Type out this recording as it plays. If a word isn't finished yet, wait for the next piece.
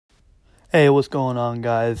Hey, what's going on,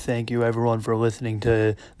 guys? Thank you, everyone, for listening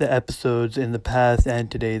to the episodes in the past and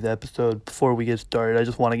today's episode. Before we get started, I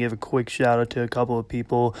just want to give a quick shout out to a couple of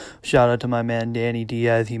people. Shout out to my man, Danny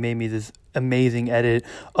Diaz. He made me this amazing edit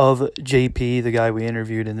of JP, the guy we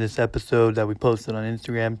interviewed in this episode that we posted on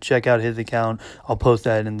Instagram. Check out his account. I'll post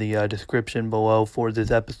that in the description below for this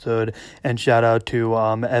episode. And shout out to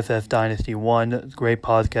FF Dynasty 1, great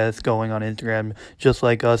podcast going on Instagram just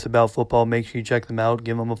like us about football. Make sure you check them out,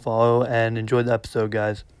 give them a follow, and enjoy the episode,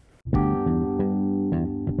 guys.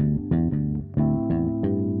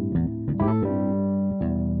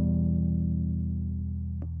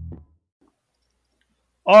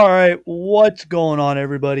 All right, what's going on,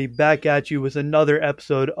 everybody? Back at you with another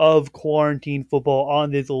episode of Quarantine Football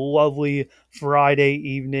on this lovely Friday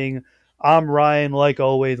evening. I'm Ryan, like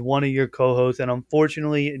always, one of your co-hosts, and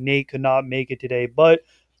unfortunately, Nate could not make it today, but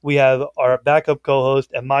we have our backup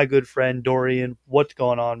co-host and my good friend, Dorian. What's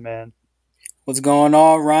going on, man? What's going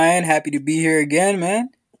on, Ryan? Happy to be here again, man.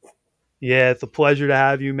 Yeah, it's a pleasure to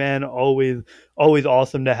have you, man. Always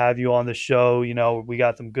awesome to have you on the show. You know, we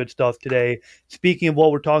got some good stuff today. Speaking of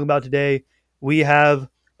what we're talking about today, we have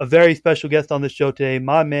a very special guest on the show today,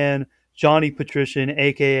 my man, Johnny Patrician,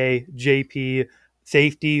 aka JP,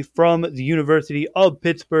 safety from the University of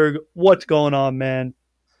Pittsburgh. What's going on, man?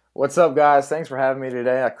 What's up, guys? Thanks for having me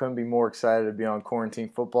today. I couldn't be more excited to be on Quarantine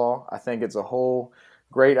Football. I think it's a whole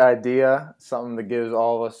great idea, something that gives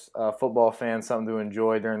all of us football fans something to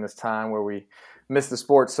enjoy during this time where we miss the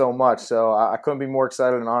sport so much. So I couldn't be more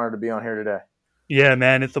excited and honored to be on here today. Yeah,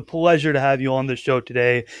 man, it's a pleasure to have you on the show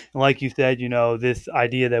today. And like you said, you know, this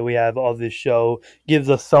idea that we have of this show gives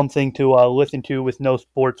us something to listen to with no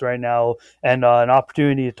sports right now and an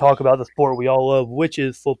opportunity to talk about the sport we all love, which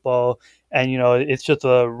is football. And, you know, it's just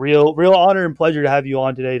a real honor and pleasure to have you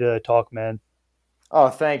on today to talk, man. Oh,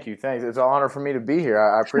 thank you. Thanks. It's an honor for me to be here.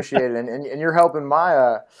 I appreciate it. And you're helping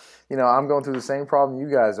I'm going through the same problem you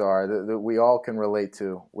guys are that we all can relate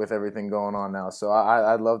to with everything going on now. So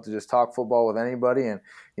I'd love to just talk football with anybody and,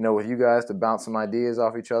 with you guys to bounce some ideas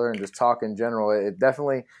off each other and just talk in general. It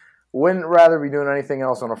definitely wouldn't rather be doing anything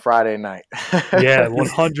else on a Friday night. Yeah,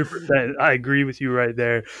 100%. I agree with you right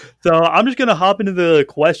there. So I'm just going to hop into the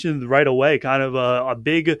questions right away. Kind of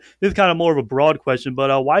this is kind of more of a broad question,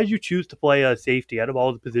 but why did you choose to play safety out of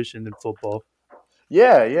all the positions in football?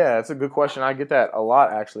 Yeah, that's a good question. I get that a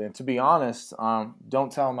lot, actually. And to be honest, don't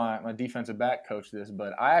tell my defensive back coach this,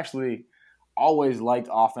 but I actually always liked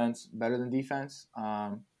offense better than defense.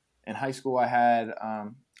 In high school, I had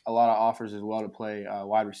a lot of offers as well to play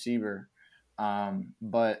wide receiver.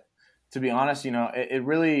 But to be honest, it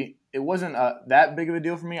wasn't that big of a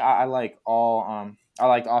deal for me. I liked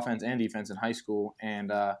offense and defense in high school, and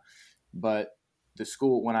but the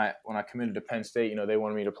school when I committed to Penn State, they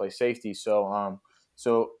wanted me to play safety. So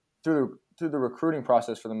through the recruiting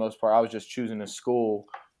process, for the most part, I was just choosing a school,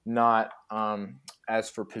 not as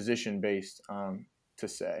for position based to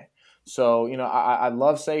say. So I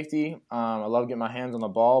love safety. I love getting my hands on the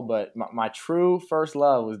ball, but my true first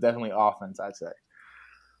love was definitely offense, I'd say.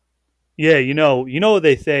 Yeah, what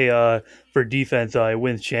they say for defense, it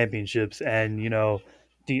wins championships, and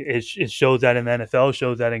it shows that in the NFL,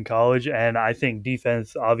 shows that in college, and I think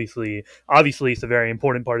defense, obviously, it's a very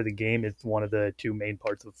important part of the game. It's one of the two main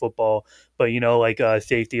parts of football. But like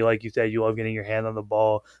safety, like you said, you love getting your hand on the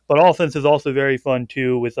ball. But offense is also very fun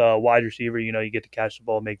too with a wide receiver. You get to catch the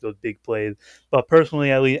ball, make those big plays. But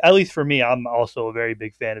personally, at least for me, I'm also a very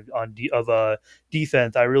big fan of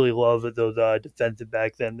defense. I really love those defensive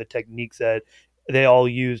backs and the techniques that they all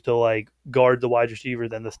use to like guard the wide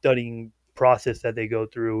receivers and the studying process that they go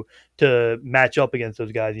through to match up against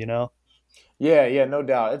those guys. Yeah, no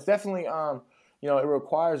doubt. It's definitely it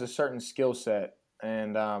requires a certain skill set,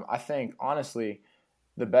 and I think honestly,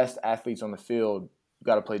 the best athletes on the field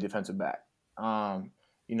got to play defensive back.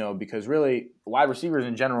 Because really, wide receivers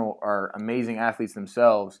in general are amazing athletes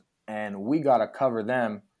themselves, and we got to cover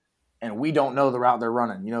them. And we don't know the route they're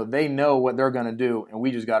running. They know what they're going to do, and we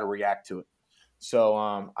just got to react to it. So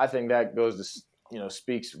I think that goes to,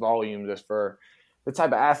 speaks volumes as for the type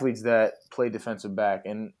of athletes that play defensive back.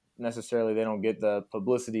 And necessarily they don't get the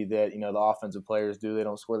publicity that, the offensive players do. They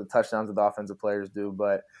don't score the touchdowns that the offensive players do.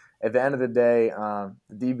 But at the end of the day, the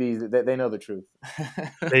DBs, they know the truth.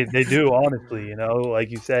 They do, honestly.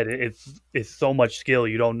 Like you said, it's so much skill.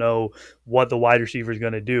 You don't know what the wide receiver is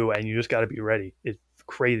going to do, and you just got to be ready. It's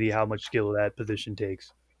crazy how much skill that position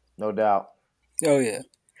takes. No doubt. Oh yeah.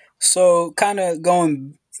 So kind of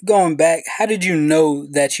going back, how did you know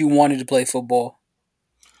that you wanted to play football?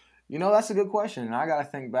 That's a good question. I got to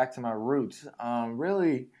think back to my roots.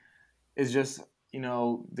 Really, it's just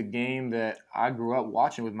the game that I grew up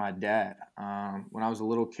watching with my dad. When I was a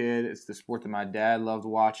little kid, it's the sport that my dad loved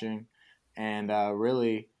watching, and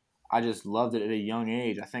really, I just loved it at a young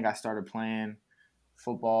age. I think I started playing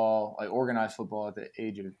football, like organized football, at the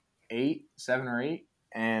age of 7 or 8,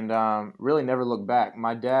 and really never looked back.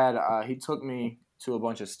 My dad, he took me to a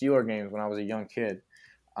bunch of Steeler games when I was a young kid,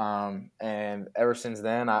 and ever since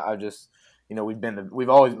then, I just we've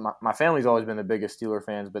always my family's always been the biggest Steeler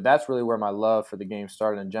fans, but that's really where my love for the game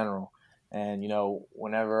started in general. And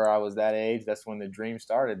whenever I was that age, that's when the dream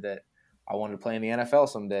started that I wanted to play in the NFL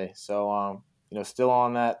someday. So still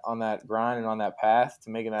on that grind and on that path to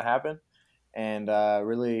making that happen. And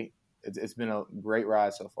really, it's been a great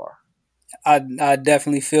ride so far. I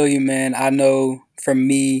definitely feel you, man. I know for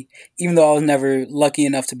me, even though I was never lucky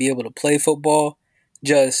enough to be able to play football,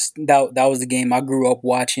 just that was the game I grew up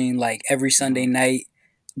watching like every Sunday Mm-hmm. night.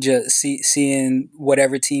 Just seeing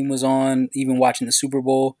whatever team was on, even watching the Super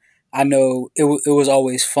Bowl. I know it was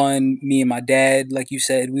always fun. Me and my dad, like you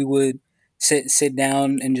said, we would sit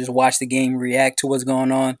down and just watch the game, react to what's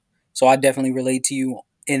going on. So I definitely relate to you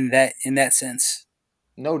in that sense.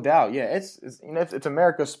 No doubt, yeah. It's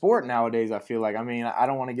America's sport nowadays. I feel like. I mean, I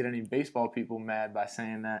don't want to get any baseball people mad by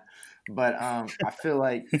saying that, but I feel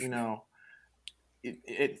like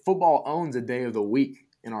football owns a day of the week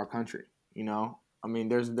in our country. I mean,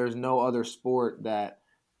 there's no other sport that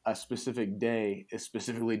a specific day is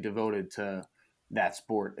specifically devoted to that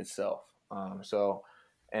sport itself. So,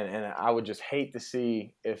 and I would just hate to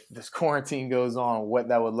see if this quarantine goes on, what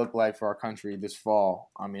that would look like for our country this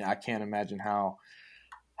fall. I mean, I can't imagine how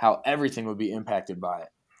everything would be impacted by it.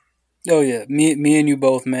 Oh yeah, me and you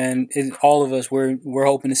both, man. All of us, we're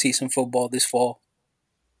hoping to see some football this fall.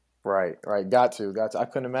 Right, right. Got to, got to. I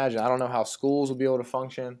couldn't imagine. I don't know how schools will be able to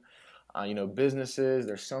function. Businesses.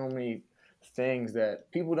 There's so many things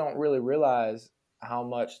that people don't really realize how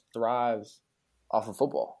much thrives off of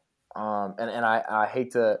football. And I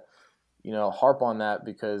hate to, harp on that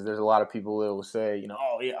because there's a lot of people that will say,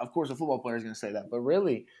 oh yeah, of course a football player is going to say that, but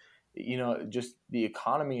really, just the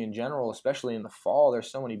economy in general, especially in the fall,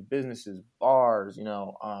 there's so many businesses, bars,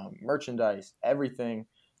 merchandise, everything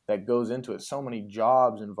that goes into it. So many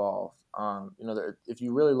jobs involved. If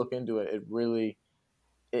you really look into it, it really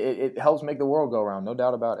it helps make the world go around. No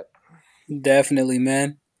doubt about it. Definitely,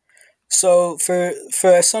 man. So for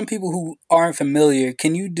some people who aren't familiar,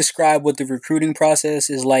 can you describe what the recruiting process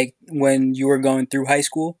is like when you were going through high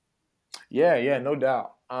school? Yeah, yeah, no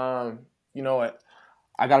doubt. You know what?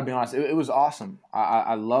 I got to be honest. It was awesome.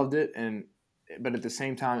 I loved it, but at the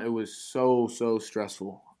same time, it was so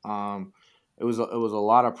stressful. It was a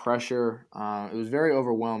lot of pressure. It was very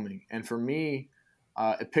overwhelming, and for me,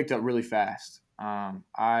 it picked up really fast.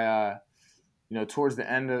 I towards the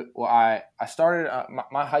end of I started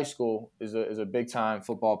my high school is a big time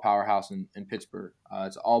football powerhouse in Pittsburgh.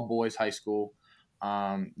 It's all boys high school.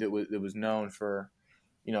 That was known for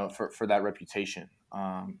that reputation.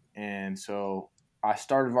 And so I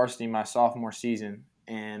started varsity my sophomore season,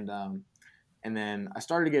 and then I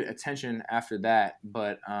started to get attention after that,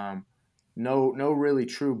 but no really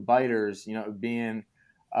true biters. Being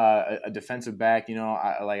a defensive back,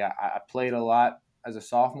 I played a lot as a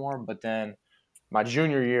sophomore, but then my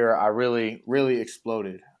junior year I really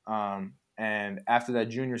exploded. And after that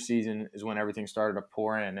junior season is when everything started to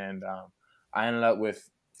pour in, and I ended up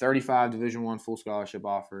with 35 Division I full scholarship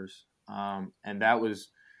offers, and that was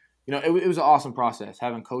it was an awesome process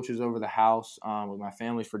having coaches over the house with my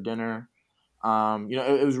family for dinner.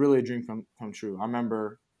 It was really a dream come true. I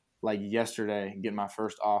remember like yesterday getting my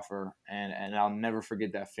first offer, and I'll never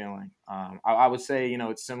forget that feeling. I would say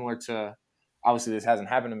it's similar to, obviously this hasn't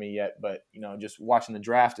happened to me yet, but just watching the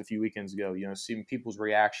draft a few weekends ago, seeing people's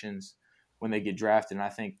reactions when they get drafted, and I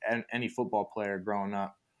think any football player growing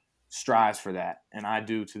up strives for that, and I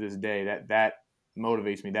do to this day. That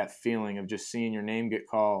motivates me. That feeling of just seeing your name get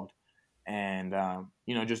called, and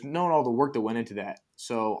just knowing all the work that went into that.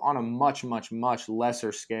 So on a much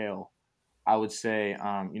lesser scale, I would say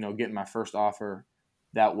getting my first offer,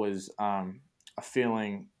 that was a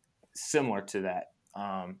feeling similar to that.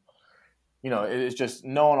 It's just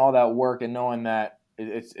knowing all that work and knowing that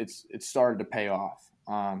it's started to pay off.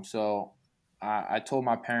 So I told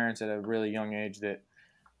my parents at a really young age that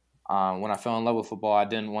when I fell in love with football, I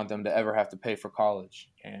didn't want them to ever have to pay for college.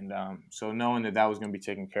 And so knowing that was going to be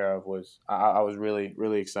taken care of I was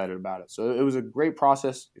really excited about it. So it was a great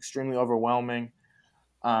process, extremely overwhelming.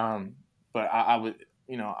 But I would,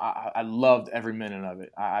 I loved every minute of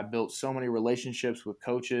it. I built so many relationships with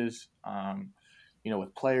coaches,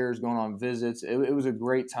 with players, going on visits. It was a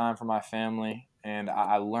great time for my family, and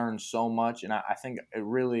I learned so much. And I think it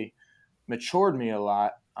really matured me a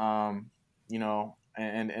lot. You know,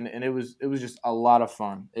 and it was just a lot of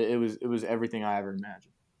fun. It was everything I ever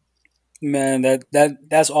imagined. Man,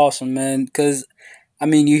 that's awesome, man. Because I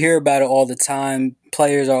mean, you hear about it all the time.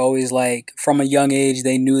 Players are always like, from a young age,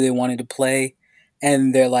 they knew they wanted to play,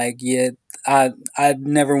 and they're like, "Yeah, I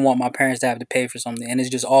never want my parents to have to pay for something." And it's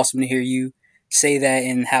just awesome to hear you say that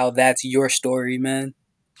and how that's your story, man.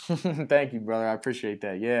 Thank you, brother. I appreciate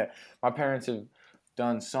that. Yeah, my parents have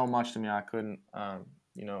done so much to me. I couldn't,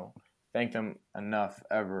 you know, thank them enough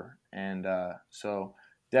ever. And so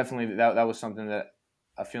definitely that was something that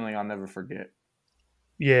a feeling I'll never forget.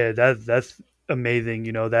 Yeah, that's amazing.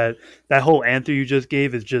 You know, that whole answer you just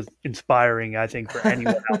gave is just inspiring. I think for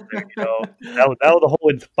anyone out there, you know, that was the whole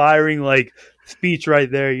inspiring like speech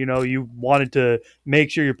right there. You know, you wanted to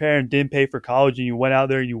make sure your parent didn't pay for college, and you went out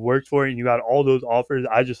there and you worked for it, and you got all those offers.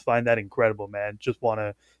 I just find that incredible, man. Just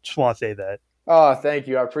wanna say that. Oh, thank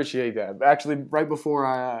you. I appreciate that. Actually, right before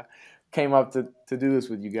I came up to do this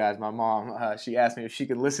with you guys, my mom she asked me if she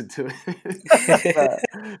could listen to it.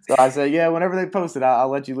 So I said, yeah, whenever they post it, I'll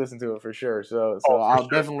let you listen to it for sure. So Oh, for I'll sure.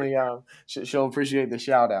 definitely she'll appreciate the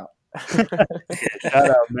shout out. Shout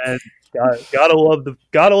out, man. Gotta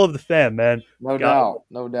love the fan, man. No Gotta doubt,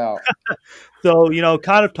 no doubt. So, you know,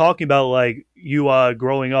 kind of talking about like you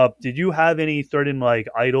growing up, did you have any certain like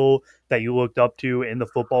idol that you looked up to in the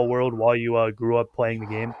football world while you grew up playing the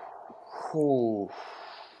game? Ooh,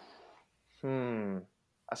 hmm,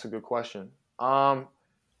 that's a good question.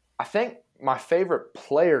 I think my favorite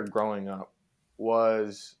player growing up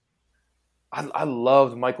was I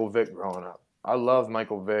loved Michael Vick growing up. I loved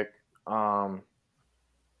Michael Vick. Um,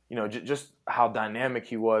 you know, just how dynamic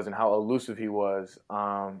he was and how elusive he was.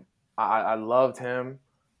 I loved him.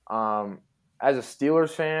 Um, as a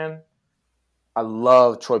Steelers fan, I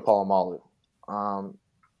love Troy Polamalu. Um,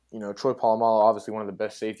 you know, Troy Polamalu, obviously one of the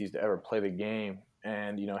best safeties to ever play the game,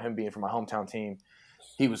 and you know him being from my hometown team,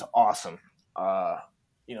 he was awesome. Uh,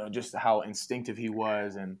 you know, just how instinctive he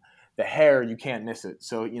was, and the hair you can't miss it.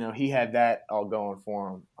 So you know he had that all going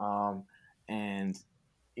for him, and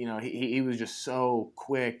you know he was just so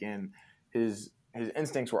quick, and his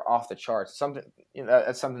instincts were off the charts. Something you know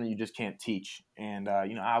that's something that you just can't teach. And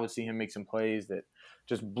you know I would see him make some plays that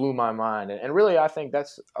just blew my mind, and really I think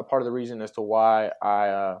that's a part of the reason as to why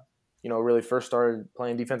I you know really first started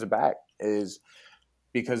playing defensive back is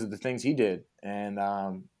because of the things he did, and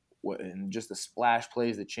just the splash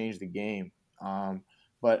plays that changed the game.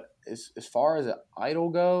 But as far as an idol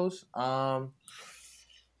goes,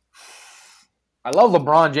 I love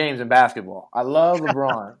LeBron James in basketball. I love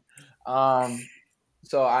LeBron. Um,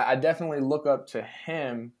 so I definitely look up to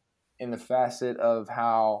him in the facet of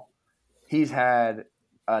how he's had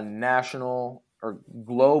a national or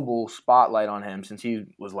global spotlight on him since he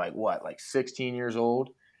was like what, like 16 years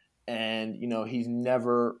old, and you know he's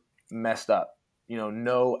never messed up. You know,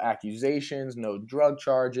 no accusations, no drug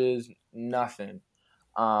charges, nothing.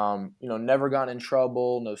 You know, never gotten in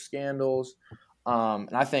trouble, no scandals.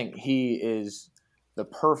 And I think he is the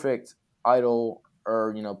perfect idol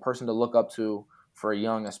or you know person to look up to for a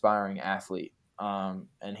young aspiring athlete.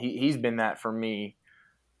 And he's been that for me,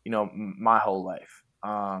 you know, my whole life.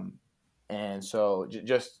 And so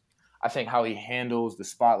just I think how he handles the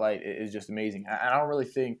spotlight is just amazing. I don't really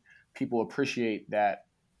think people appreciate that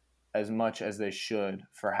as much as they should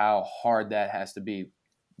for how hard that has to be.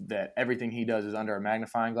 That everything he does is under a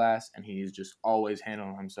magnifying glass, and he's just always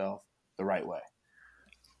handling himself the right way.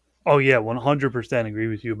 Oh yeah, 100% agree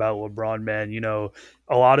with you about LeBron, man. You know,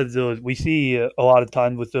 a lot of those we see a lot of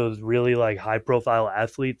times with those really like high profile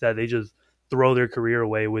athletes that they just throw their career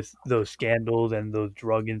away with those scandals and those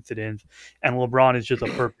drug incidents. And LeBron is just a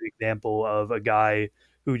perfect example of a guy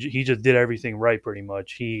who he just did everything right pretty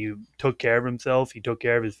much. He took care of himself, he took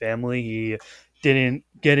care of his family, he didn't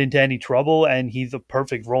get into any trouble, and he's a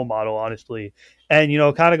perfect role model, honestly. And you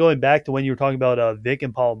know, kind of going back to when you were talking about Vic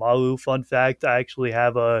and Palomalu, fun fact: I actually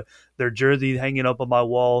have their jersey hanging up on my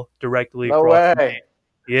wall directly No across from way.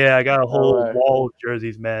 me. Yeah, I got a No whole way. wall of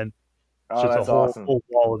jerseys, man. It's Oh, just a that's whole awesome. whole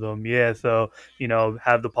wall of them. Yeah, so you know,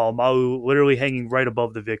 have the Palomalu literally hanging right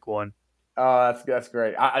above the Vic one. Oh, that's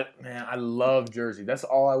great. Man, I love Jersey. That's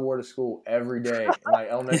all I wore to school every day in like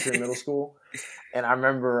elementary and middle school. And I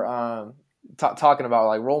remember talking about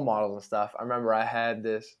like role models and stuff. I remember I had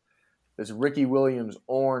this Ricky Williams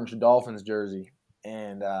orange Dolphins jersey,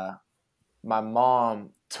 and my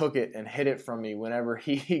mom took it and hid it from me whenever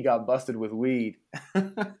he got busted with weed.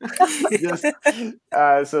 Just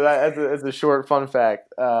so that's a short fun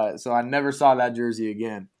fact. So I never saw that jersey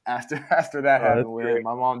again after that Oh, that's happened with him. great.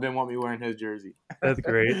 My mom didn't want me wearing his jersey. That's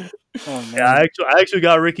great. Oh Yeah, man. I actually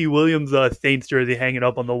got Ricky Williams' Saints jersey hanging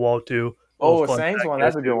up on the wall too. Little Oh, a fun Saints fact one. there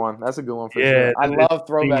That's a good too. one. That's a good one for Yeah, sure. I it's love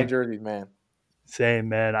throwback clean. jerseys, man. Same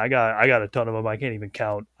man. I got a ton of them. I can't even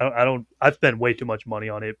count. I don't. I've spent way too much money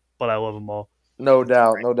on it, but I love them all. No It's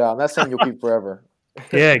doubt, no doubt. That's something you'll keep forever.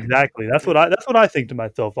 yeah, exactly. That's what I think to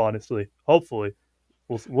myself. Honestly, hopefully,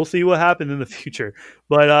 we'll see what happens in the future.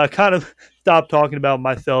 But kind of stop talking about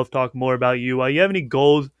myself. Talk more about you. You have any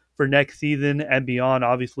goals for next season and beyond?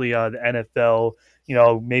 Obviously, the NFL. You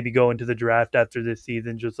know, maybe go into the draft after this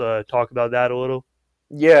season. Just talk about that a little.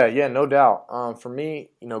 Yeah, yeah, no doubt. For me,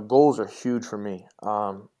 goals are huge for me.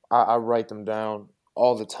 I write them down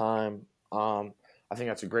all the time. I think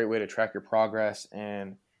that's a great way to track your progress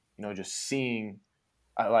and just seeing.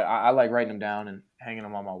 I like writing them down and hanging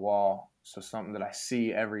them on my wall. So something that I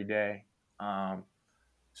see every day.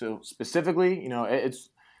 So specifically, it's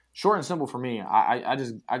short and simple for me. I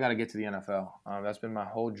got to get to the NFL. That's been my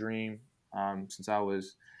whole dream since I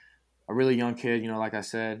was a really young kid. Like I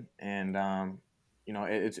said, and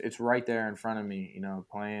it's right there in front of me.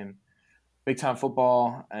 Playing big time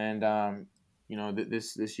football, and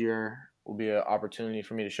this year will be an opportunity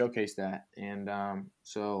for me to showcase that. And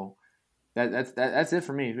so that's it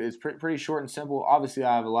for me. It's pretty short and simple. Obviously,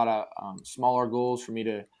 I have a lot of smaller goals for me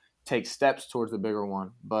to take steps towards the bigger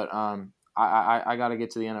one. But I got to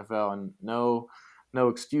get to the NFL, and no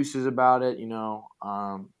excuses about it.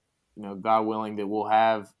 God willing that we'll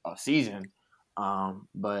have a season.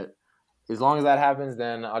 But as long as that happens,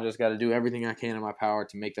 then I just got to do everything I can in my power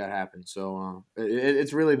to make that happen. So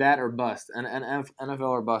it's really that or bust, and NFL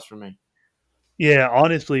or bust for me. Yeah,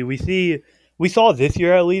 honestly, we saw this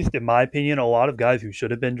year at least, in my opinion, a lot of guys who should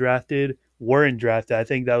have been drafted weren't drafted. I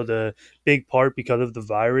think that was a big part because of the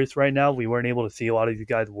virus right now. We weren't able to see a lot of these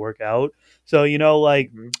guys work out. So,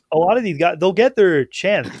 like Mm-hmm. a lot of these guys they'll get their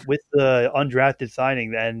chance with the undrafted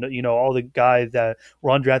signing and all the guys that were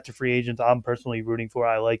undrafted free agents I'm personally rooting for.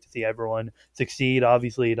 I like to see everyone succeed.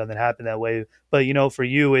 Obviously it doesn't happen that way. But for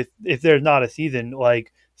you, if there's not a season,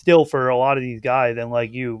 like still for a lot of these guys and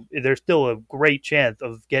like you, there's still a great chance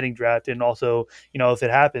of getting drafted and also, if it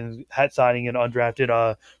happens, signing an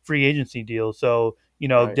undrafted free agency deal. So,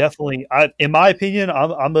 Right. definitely in my opinion,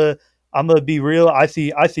 I'm gonna be real. I see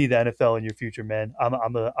the NFL in your future, man. I'm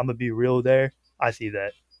gonna be real there. I see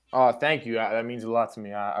that. Oh, thank you. That means a lot to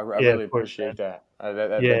me. I Yeah, really of course, man. appreciate that.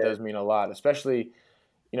 That Yeah, does mean a lot, especially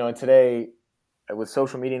in today with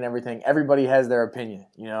social media and everything. Everybody has their opinion,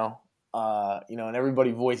 and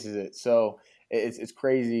everybody voices it. So it's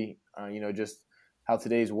crazy, just how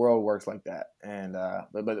today's world works like that. And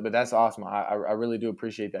but that's awesome. I really do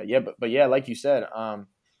appreciate that. Yeah, but yeah, like you said,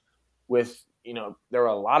 with there were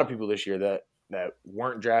a lot of people this year that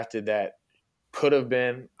weren't drafted that could have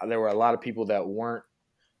been. There were a lot of people that weren't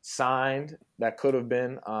signed that could have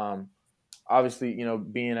been. Obviously,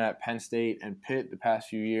 being at Penn State and Pitt the past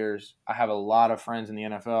few years, I have a lot of friends in the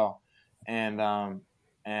NFL, and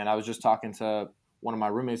I was just talking to one of my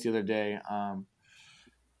roommates the other day,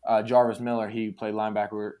 Jarvis Miller. He played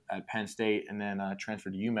linebacker at Penn State and then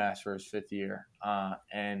transferred to UMass for his fifth year,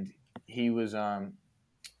 and he was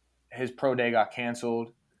his pro day got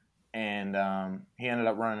canceled, and he ended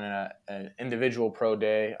up running an individual pro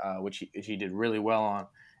day, which he did really well on.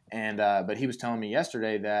 And but he was telling me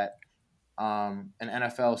yesterday that an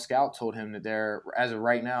NFL scout told him that as of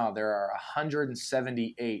right now, there are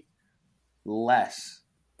 178 less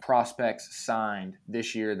prospects signed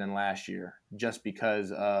this year than last year, just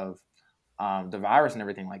because of the virus and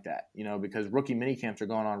everything like that. Because rookie mini camps are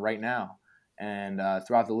going on right now, and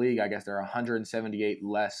throughout the league, I guess there are 178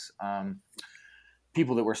 less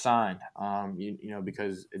people that were signed.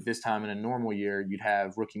 Because at this time in a normal year, you'd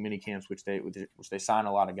have rookie mini camps, which they sign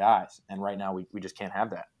a lot of guys, and right now we just can't have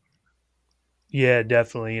that. yeah,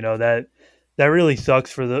 definitely. That really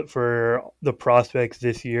sucks for the prospects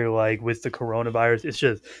this year. Like with the coronavirus,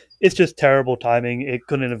 it's just terrible timing. It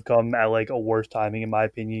couldn't have come at like a worse timing, in my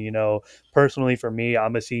opinion. Personally for me,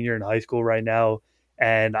 I'm a senior in high school right now,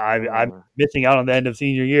 and I'm Mm, missing out on the end of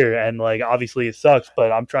senior year. And like obviously it sucks,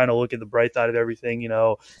 but I'm trying to look at the bright side of everything.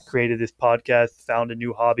 Created this podcast, found a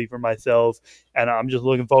new hobby for myself, and I'm just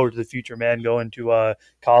looking forward to the future, man. Going to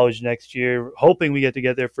college next year, hoping we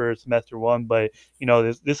get there for semester one, but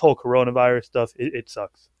this whole coronavirus stuff, it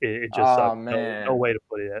sucks. It just oh sucks. No man, way to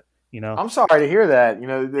put it. I'm sorry to hear that.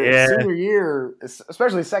 The Yeah, senior year,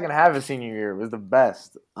 especially second half of senior year, was the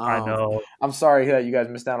best. I know. I'm sorry that you guys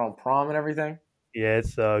missed out on prom and everything. Yeah, it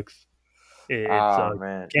sucks. It Ah sucks.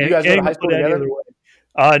 man, you guys go Can't to high even school put it any together? other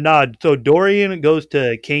way. Nah. So Dorian goes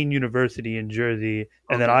to Kane University in Jersey,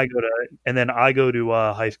 and then Okay. I go to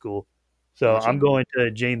high school. So Gotcha. I'm going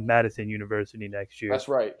to James Madison University next year. That's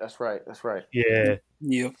right. That's right. That's right. Yeah,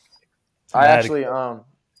 Yep. I mad actually excited. um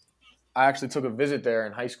I actually took a visit there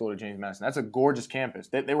in high school to James Madison. That's a gorgeous campus.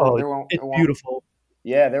 Oh, They it's were one of, beautiful.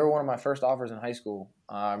 yeah, they were one of my first offers in high school.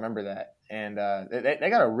 I remember that, and they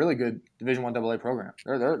got a really good Division One AA program.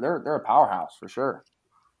 They're a powerhouse for sure.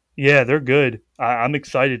 Yeah, they're good. I'm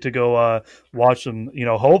excited to go watch them.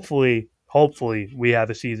 Hopefully we have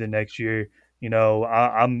a season next year.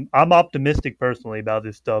 I'm optimistic personally about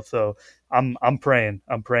this stuff, so I'm praying.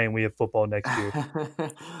 I'm praying we have football next year.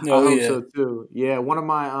 I Oh hope yeah. so too. Yeah, one of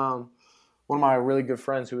my really good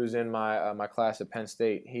friends who was in my class at Penn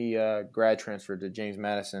State, he grad transferred to James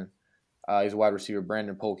Madison. He's a wide receiver,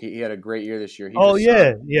 Brandon Polk. He had a great year this year. He Oh just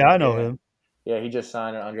yeah, signed. yeah, I know Yeah, him. yeah, he just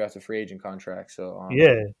signed an undrafted free agent contract. So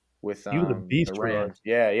Yeah, with he was a the beast for us. Rams.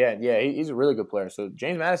 Yeah. He's a really good player. So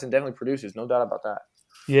James Madison definitely produces, no doubt about that.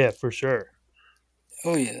 Yeah, for sure.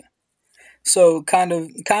 Oh yeah. So kind of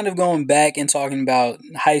going back and talking about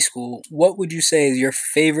high school, what would you say is your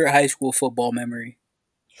favorite high school football memory?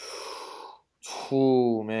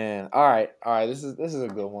 Oh man. All right. This is a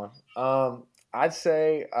good one. I'd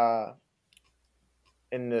say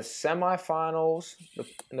in the semifinals,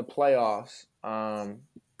 in the playoffs,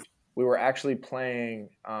 we were actually playing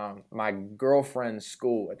my girlfriend's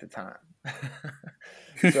school at the time.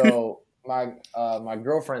 So my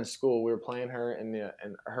girlfriend's school, we were playing her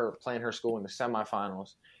playing her school in the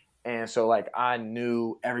semifinals, and so like I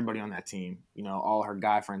knew everybody on that team, all her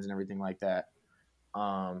guy friends and everything like that.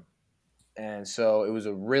 Um, and so it was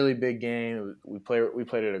a really big game. We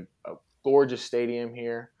played at a gorgeous stadium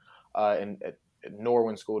here at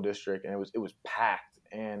Norwin School District, and it was packed.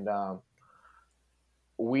 And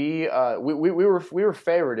we were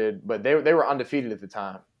favorited, but they were undefeated at the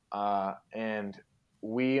time, and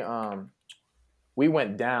we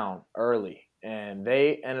went down early, and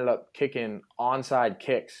they ended up kicking onside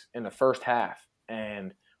kicks in the first half,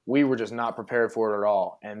 and we were just not prepared for it at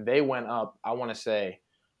all. And they went up. I want to say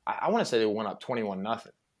they went up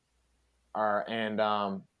 21-0.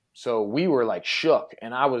 And so we were like shook,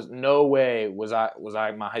 and I was no way was I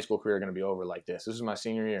my high school career going to be over like this. This is my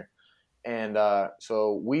senior year, and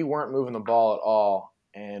so we weren't moving the ball at all,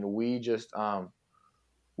 and we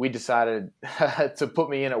decided to put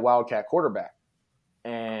me in at Wildcat quarterback,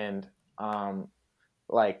 and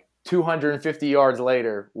like 250 yards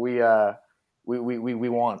later, we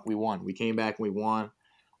won. We came back and we won,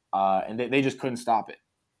 and they just couldn't stop it,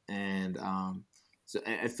 and so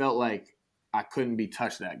it felt like I couldn't be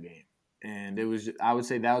touched that game, and it was I would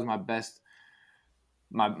say that was my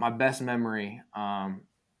best memory.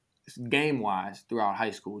 Game wise throughout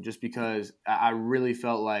high school, just because I really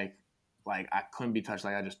felt like I couldn't be touched,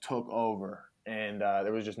 like I just took over, and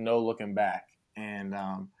there was just no looking back. And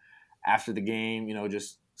after the game,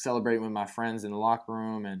 just celebrating with my friends in the locker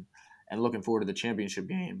room, and looking forward to the championship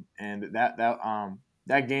game. And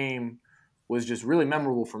that game was just really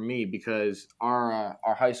memorable for me because our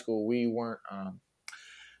high school, we weren't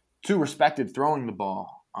too respected throwing the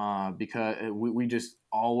ball because we just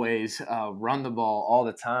always run the ball all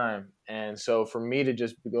the time. And so for me to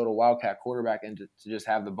just go to Wildcat quarterback and to just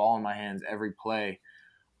have the ball in my hands every play,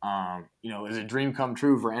 is a dream come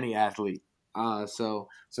true for any athlete. So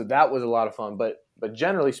that was a lot of fun. But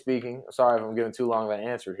generally speaking, sorry if I'm giving too long of an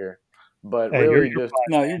answer here, but Hey, you're really you're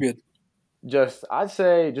No, you're good. just I'd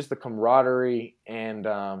say just the camaraderie and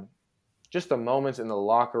just the moments in the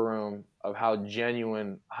locker room of how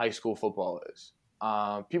genuine high school football is.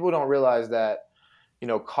 People don't realize that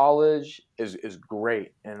college is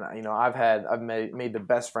great, and I've made the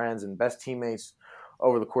best friends and best teammates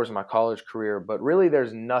over the course of my college career. But really,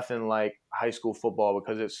 there's nothing like high school football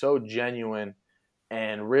because it's so genuine,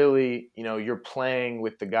 and really, you're playing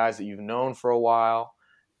with the guys that you've known for a while,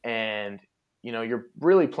 and you're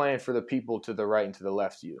really playing for the people to the right and to the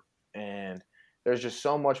left of you, and there's just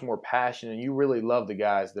so much more passion, and you really love the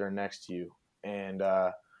guys that are next to you, and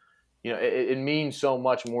it means so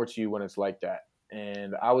much more to you when it's like that.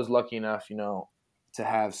 And I was lucky enough, to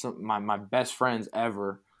have my best friends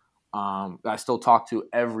ever that I still talk to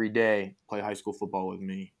every day play high school football with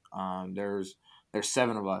me. There's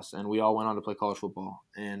 7 of us, and we all went on to play college football,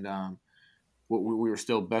 and we were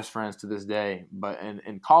still best friends to this day. But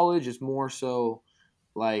in college, it's more so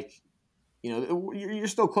like you're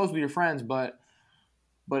still close with your friends, but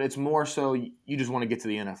it's more so you just want to get to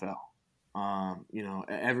the NFL.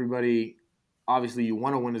 Everybody, obviously you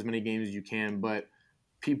want to win as many games as you can, but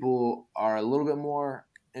people are a little bit more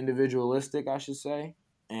individualistic, I should say.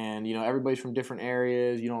 And, everybody's from different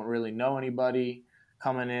areas. You don't really know anybody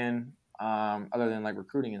coming in other than like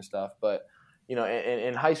recruiting and stuff. But,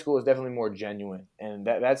 in high school is definitely more genuine, and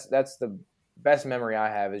that's the best memory I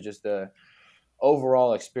have is just the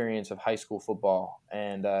overall experience of high school football,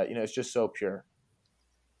 and it's just so pure.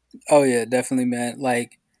 Oh yeah, definitely, man.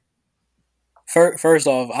 Like first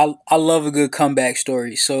off, I love a good comeback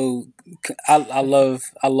story. So I love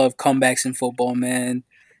comebacks in football, man.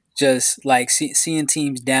 Just like seeing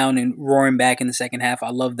teams down and roaring back in the second half, I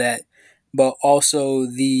love that. But also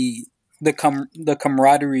the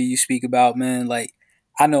camaraderie you speak about, man. Like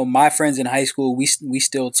I know my friends in high school, we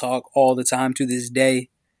still talk all the time to this day,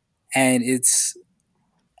 and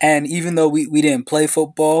and even though we didn't play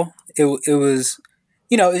football, it was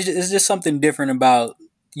it's just something different about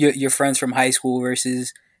your friends from high school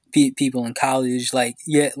versus people in college. Like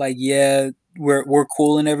we're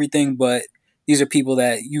cool and everything, but these are people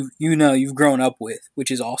that you've grown up with,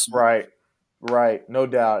 which is awesome. Right, right, no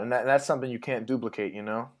doubt, and that's something you can't duplicate.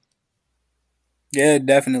 Yeah,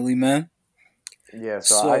 definitely, man. Yeah,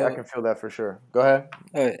 so I So can feel that for sure. Go ahead.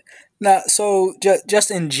 uh, now, so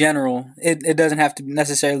just in general, it doesn't have to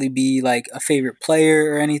necessarily be like a favorite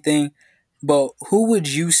player or anything. But who would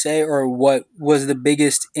you say, or what was the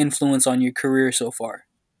biggest influence on your career so far?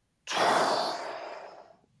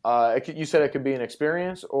 You said it could be an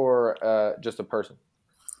experience or just a person.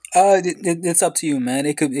 It's up to you, man.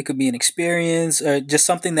 It could be an experience or just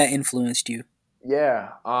something that influenced you.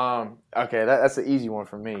 Yeah. Okay. That's an easy one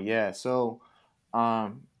for me. Yeah. So,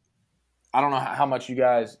 um, I don't know how much you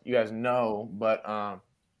guys know, but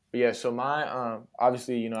yeah. So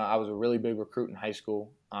obviously, I was a really big recruit in high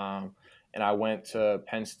school, and I went to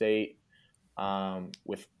Penn State,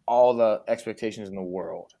 with all the expectations in the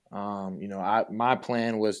world. My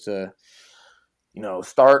plan was to,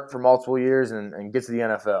 start for multiple years and get to the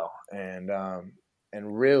NFL,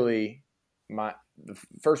 and really, the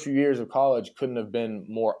first few years of college couldn't have been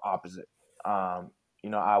more opposite.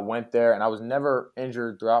 I went there and I was never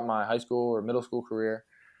injured throughout my high school or middle school career.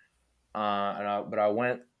 But I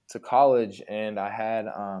went to college and I had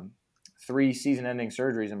three season-ending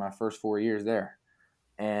surgeries in my first 4 years there,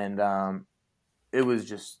 and it was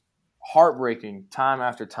just heartbreaking time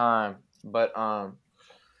after time. But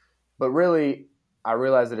really, I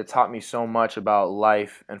realized that it taught me so much about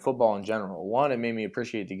life and football in general. One, it made me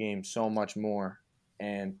appreciate the game so much more,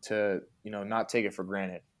 and to not take it for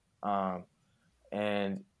granted. Um,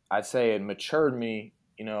 and I'd say it matured me,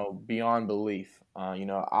 beyond belief. I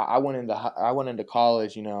went into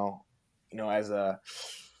college, as a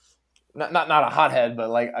not a hothead, but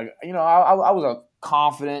like I was a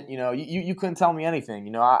confident. You couldn't tell me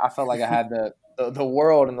anything. I felt like I had the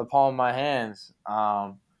world in the palm of my hands.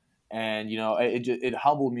 And it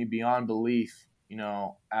humbled me beyond belief.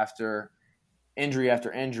 After injury,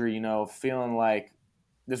 feeling like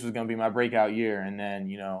this was going to be my breakout year, and then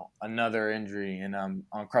another injury, and I'm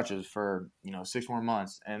on crutches for 6 more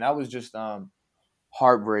months, and that was just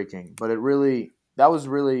heartbreaking. But that was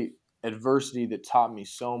really adversity that taught me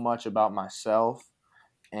so much about myself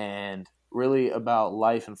and really about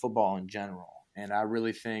life and football in general. And I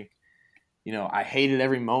really think I hated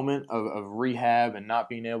every moment of rehab and not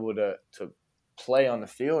being able to play on the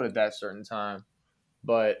field at that certain time.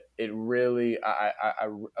 But it really, I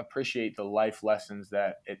appreciate the life lessons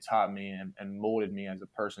that it taught me and molded me as a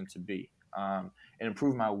person to be. It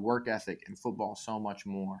improved my work ethic in football so much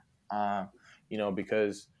more.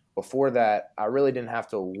 Because before that, I really didn't have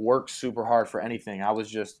to work super hard for anything. I was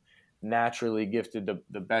just naturally gifted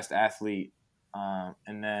the best athlete.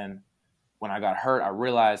 And then when I got hurt, I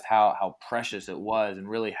realized how precious it was and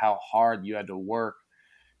really how hard you had to work,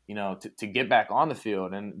 to get back on the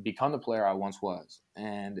field and become the player I once was.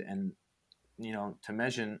 And to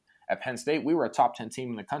mention, at Penn State, we were a top 10 team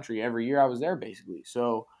in the country every year I was there, basically.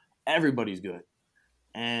 So everybody's good.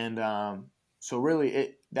 And so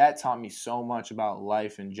really, that taught me so much about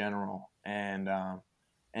life in general. And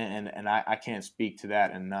I can't speak to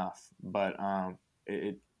that enough. But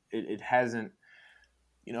it hasn't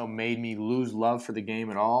made me lose love for the game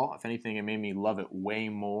at all. If anything, it made me love it way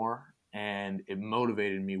more, and it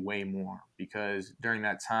motivated me way more, because during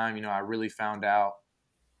that time, I really found out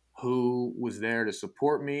who was there to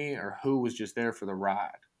support me or who was just there for the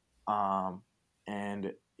ride.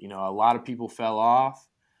 And a lot of people fell off,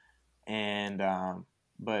 and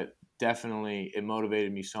but definitely it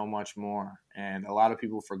motivated me so much more. And a lot of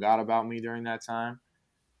people forgot about me during that time,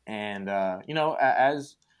 and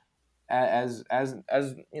as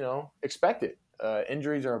expected.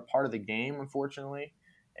 Injuries are a part of the game, unfortunately,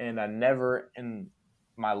 and I never in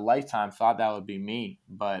my lifetime thought that would be me.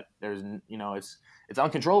 But it's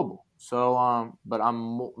uncontrollable. So, but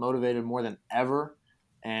I'm motivated more than ever,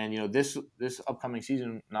 and this upcoming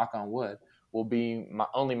season, knock on wood, will be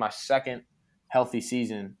only my second healthy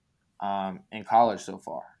season in college so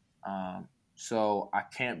far. So I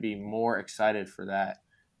can't be more excited for that.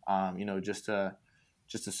 Just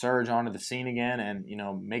to surge onto the scene again and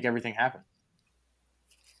make everything happen.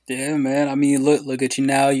 Yeah, man. I mean, look at you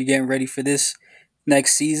now. You're getting ready for this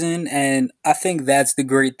next season, and I think that's the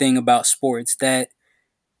great thing about sports, that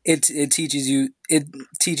it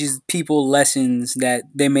teaches people lessons that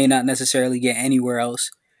they may not necessarily get anywhere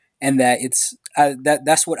else, and that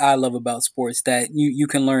that's what I love about sports, that you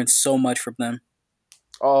can learn so much from them.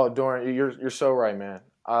 Oh, Doran, you're so right, man.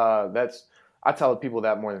 That's I tell people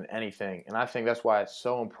that more than anything, and I think that's why it's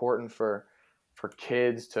so important for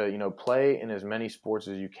kids to play in as many sports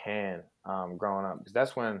as you can growing up, because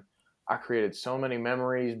that's when I created so many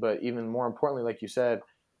memories. But even more importantly, like you said,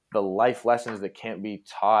 the life lessons that can't be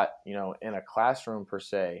taught in a classroom per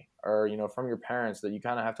se, or from your parents, that you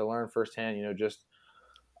kind of have to learn firsthand. Just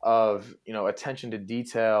of attention to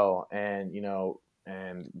detail, and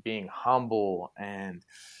and being humble, and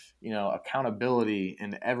accountability,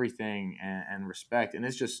 and everything, and respect. And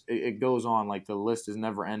it's just it goes on, like the list is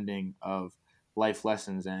never ending of life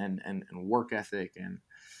lessons, and work ethic, and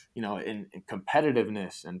in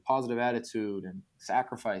competitiveness, and positive attitude, and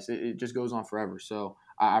sacrifice. It just goes on forever. So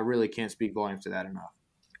I really can't speak volumes to that enough.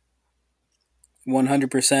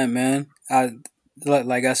 100%, man.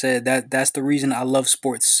 Like I said, that's the reason I love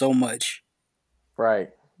sports so much. Right.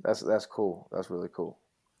 That's cool. That's really cool.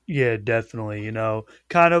 Yeah, definitely.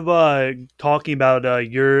 Kind of talking about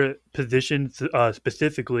your position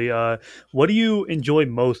specifically. What do you enjoy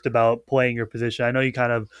most about playing your position? I know you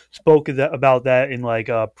kind of spoke about that in like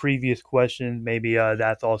previous questions. Maybe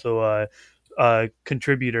that's also a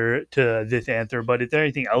contributor to this answer. But is there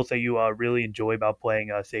anything else that you really enjoy about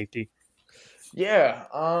playing safety? Yeah,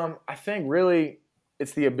 I think really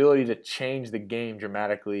it's the ability to change the game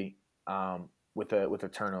dramatically with a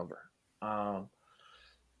turnover. Um,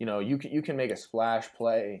 you can make a splash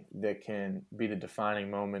play that can be the defining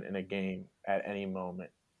moment in a game at any moment.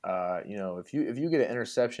 If you get an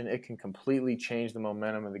interception, it can completely change the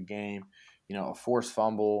momentum of the game. A forced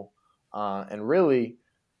fumble, and really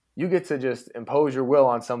you get to just impose your will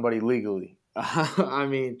on somebody legally. I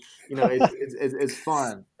mean, it's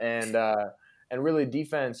fun, and really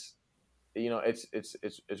defense.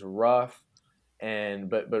 It's rough, and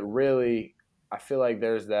but really, I feel like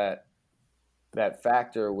there's that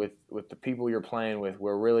factor with the people you're playing with,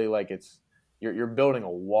 where really like you're building a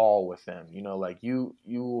wall with them. Like you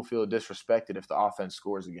will feel disrespected if the offense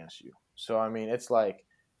scores against you. So I mean, it's like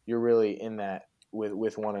you're really in that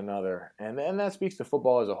with one another, and that speaks to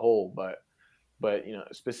football as a whole. But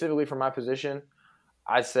specifically for my position,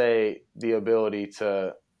 I say the ability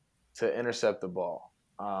to intercept the ball.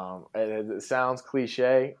 It sounds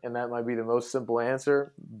cliche, and that might be the most simple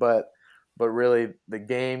answer, but really the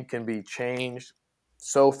game can be changed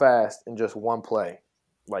so fast in just one play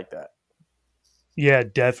like that. Yeah,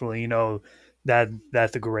 definitely.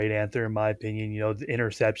 That's a great answer in my opinion. The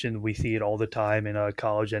interception, we see it all the time in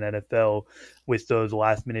college and NFL with those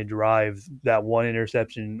last minute drives. That one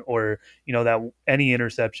interception, or that any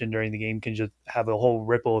interception during the game can just have a whole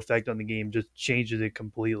ripple effect on the game, just changes it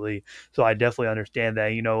completely. So I definitely understand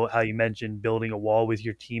that. How you mentioned building a wall with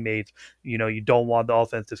your teammates. You don't want the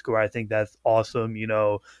offense to score. I think that's awesome.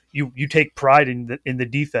 You take pride in the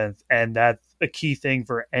defense, and that's a key thing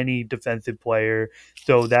for any defensive player.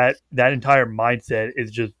 So that entire mindset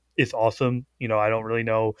is just it's awesome. I don't really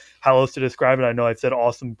know how else to describe it. I know I've said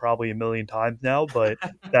awesome probably a million times now, but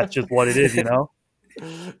that's just what it is.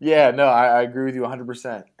 Yeah, no, I agree with you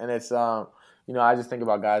 100%. And it's I just think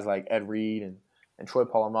about guys like Ed Reed and Troy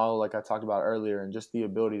Polamalu, like I talked about earlier, and just the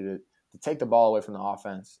ability to take the ball away from the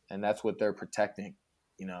offense, and that's what they're protecting.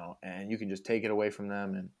 And you can just take it away from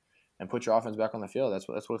them and put your offense back on the field. That's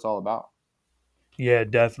what it's all about. Yeah,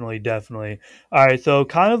 definitely, definitely. All right, so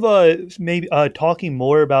kind of maybe talking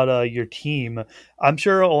more about your team. I'm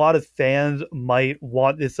sure a lot of fans might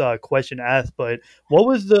want this question asked, but what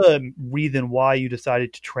was the reason why you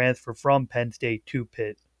decided to transfer from Penn State to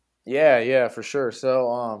Pitt? Yeah, for sure.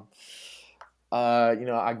 So, I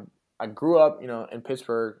grew up, in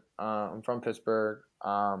Pittsburgh. I'm from Pittsburgh.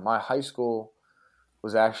 My high school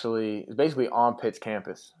was basically on Pitt's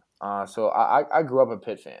campus. So I grew up a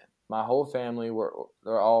Pitt fan. My whole family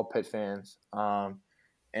they're all Pitt fans.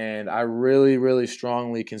 And I really, really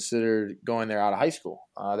strongly considered going there out of high school.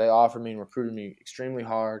 They offered me and recruited me extremely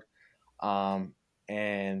hard. Um,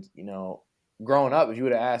 and growing up, if you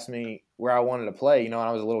would have asked me where I wanted to play, when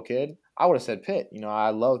I was a little kid, I would have said Pitt.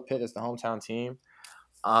 I love Pitt as the hometown team.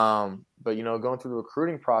 But going through the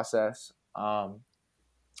recruiting process,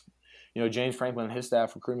 James Franklin and his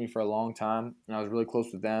staff recruited me for a long time, and I was really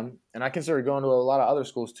close with them. And I considered going to a lot of other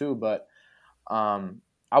schools too, but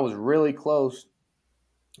I was really close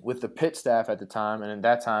with the Pitt staff at the time, and at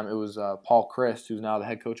that time it was Paul Chryst, who's now the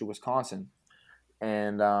head coach of Wisconsin,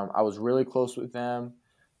 and I was really close with them.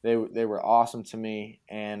 They were awesome to me,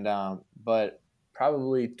 and but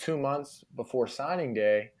probably 2 months before signing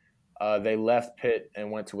day, they left Pitt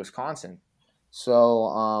and went to Wisconsin.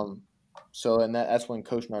 So that's when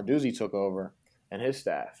Coach Narduzzi took over and his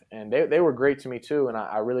staff, and they were great to me too, and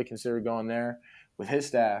I really considered going there with his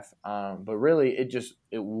staff, but really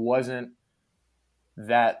it wasn't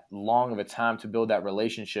that long of a time to build that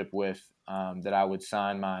relationship with that I would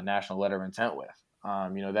sign my national letter of intent with.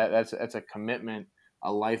 That's a commitment,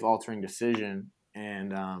 a life altering decision,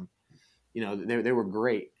 and they were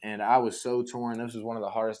great, and I was so torn. This was one of the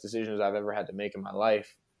hardest decisions I've ever had to make in my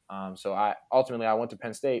life. So I went to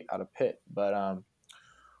Penn State out of Pitt, but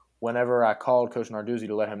whenever I called Coach Narduzzi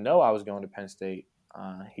to let him know I was going to Penn State,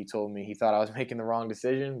 he told me he thought I was making the wrong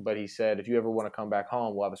decision, but he said, if you ever want to come back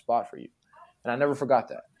home, we'll have a spot for you. And I never forgot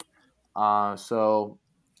that. So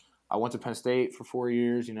I went to Penn State for 4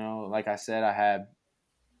 years. Like I said, I had,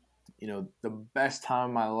 the best time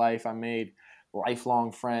of my life. I made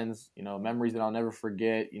lifelong friends, memories that I'll never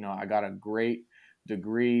forget. I got a great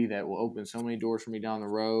degree that will open so many doors for me down the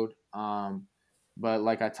road. But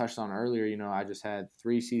like I touched on earlier, I just had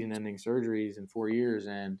 3 season-ending surgeries in 4 years,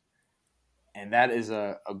 and that is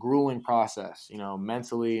a grueling process,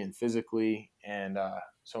 mentally and physically. And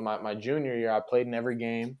so my junior year, I played in every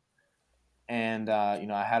game, and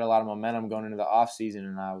I had a lot of momentum going into the off season,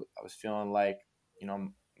 and I was feeling like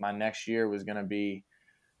my next year was going to be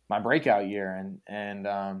my breakout year, and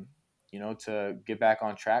to get back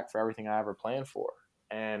on track for everything I ever planned for.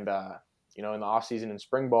 And in the off season in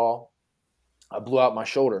spring ball, I blew out my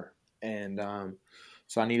shoulder, and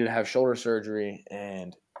so I needed to have shoulder surgery.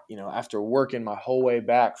 And after working my whole way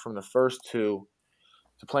back from the first 2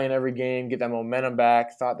 to playing every game, get that momentum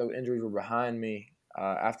back, thought the injuries were behind me.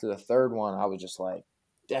 After the 3rd one, I was just like,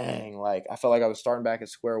 dang, like I felt like I was starting back at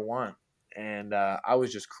square one, and I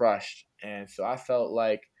was just crushed. And so I felt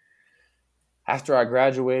like after I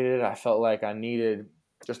graduated, I felt like I needed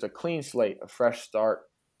just a clean slate, a fresh start,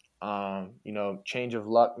 change of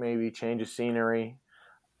luck, maybe change of scenery.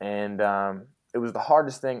 And it was the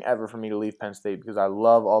hardest thing ever for me to leave Penn State because I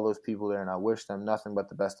love all those people there and I wish them nothing but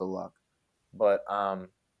the best of luck. But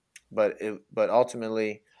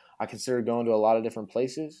ultimately, I considered going to a lot of different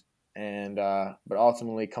places, and but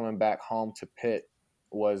ultimately coming back home to Pitt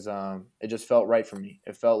was it just felt right for me.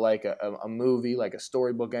 It felt like a movie, like a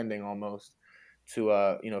storybook ending almost,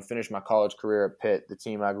 to finish my college career at Pitt, the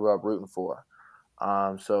team I grew up rooting for.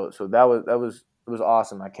 So that was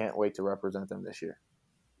awesome. I can't wait to represent them this year.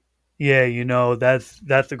 Yeah,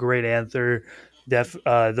 that's a great answer.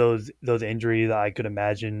 Those injuries I could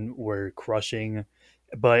imagine were crushing,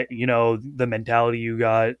 but the mentality you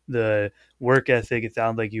got, the work ethic, it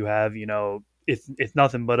sounds like you have. It's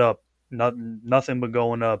nothing but up, nothing but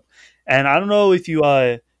going up. And I don't know if you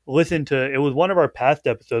listened to, it was one of our past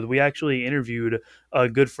episodes. We actually interviewed a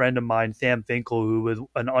good friend of mine, Sam Finkel, who was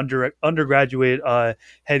an undergraduate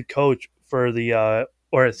head coach for the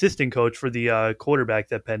or assistant coach for the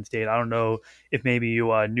quarterbacks at Penn State. I don't know if maybe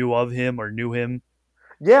you knew of him or knew him.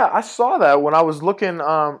 Yeah, I saw that when I was looking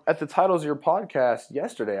at the titles of your podcast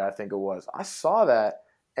yesterday, I think it was. I saw that,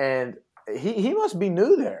 and he must be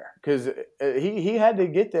new there because he had to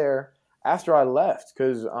get there after I left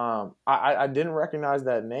because I didn't recognize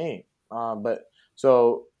that name. But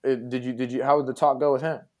so did you? How would the talk go with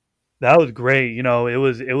him? That was great. It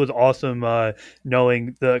was awesome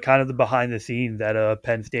knowing the kind of the behind the scenes at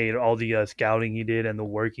Penn State, all the scouting he did and the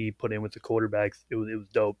work he put in with the quarterbacks. It was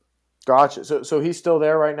dope. Gotcha. So he's still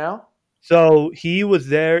there right now? So he was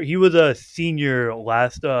there. He was a senior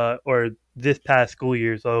last or this past school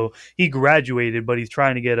year. So he graduated, but he's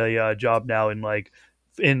trying to get a job now in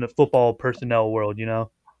the football personnel world.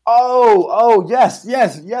 Oh, yes.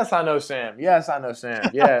 I know Sam. Yes, I know Sam.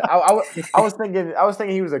 Yeah, I was thinking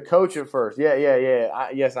he was a coach at first. Yeah.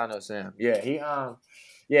 Yes, I know Sam. Yeah,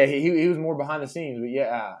 he was more behind the scenes. But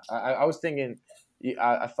yeah, I was thinking.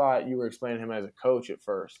 I thought you were explaining him as a coach at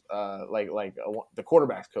first, the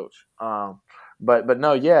quarterback's coach. But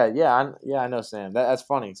no, I know Sam. That's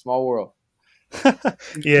funny. Small world.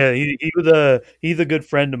 Yeah, he's a good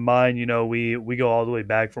friend of mine. We go all the way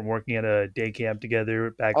back from working at a day camp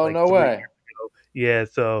together back Oh, like no 3 years way. ago. Yeah,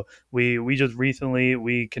 so we just recently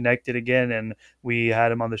we connected again and we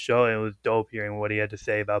had him on the show and it was dope hearing what he had to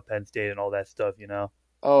say about Penn State and all that stuff.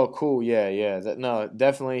 Oh, cool. Yeah. No,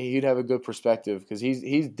 definitely he'd have a good perspective because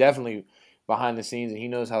he's definitely behind the scenes, and he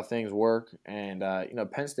knows how things work. And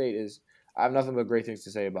Penn State is. I have nothing but great things to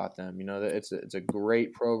say about them. It's a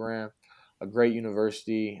great program, a great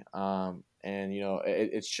university, and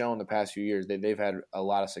it's shown the past few years that they've had a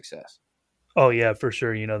lot of success. Oh yeah, for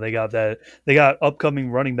sure. They got that. They got upcoming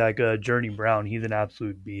running back Journey Brown. He's an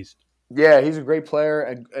absolute beast. Yeah, he's a great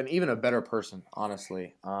player and even a better person,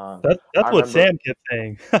 honestly. That's I what remember. Sam kept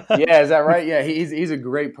saying. Yeah, is that right? Yeah, he's a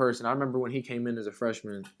great person. I remember when he came in as a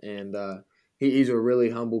freshman, and he's a really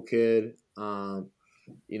humble kid. And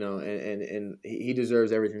he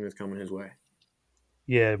deserves everything that's coming his way.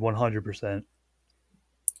 Yeah, 100%.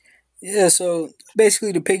 Yeah, so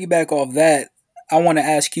basically to piggyback off that, I want to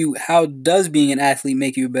ask you, how does being an athlete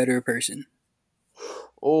make you a better person?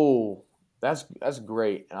 Oh, that's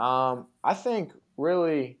great. I think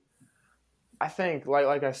really, I think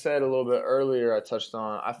like I said a little bit earlier, I touched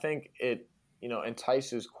on. I think it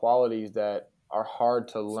entices qualities that are hard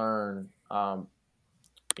to learn.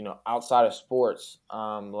 Outside of sports,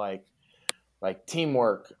 like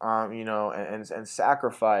teamwork, and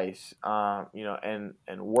sacrifice,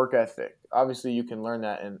 and work ethic. Obviously, you can learn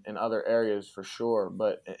that in other areas for sure,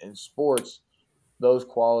 but in sports, those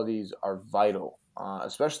qualities are vital,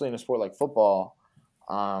 especially in a sport like football.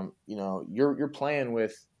 You're playing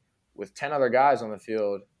with 10 other guys on the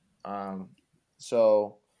field,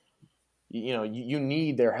 so you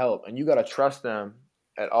need their help, and you got to trust them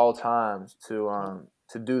at all times to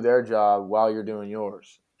do their job while you're doing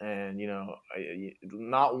yours. And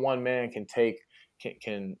not one man can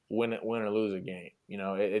win or lose a game.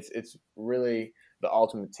 It's really the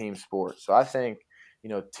ultimate team sport. So I think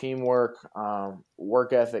teamwork,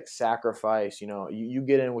 work ethic, sacrifice. You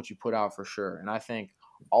get in what you put out for sure. And I think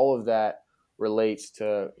all of that relates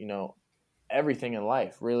to everything in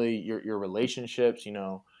life. Really, your relationships.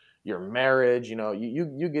 Your marriage.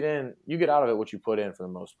 You get out of it what you put in for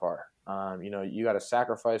the most part. You got to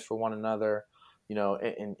sacrifice for one another.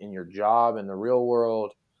 In your job in the real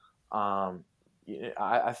world. I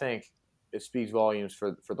think it speaks volumes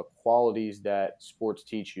for the qualities that sports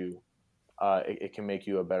teach you. It can make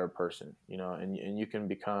you a better person, and you can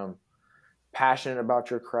become passionate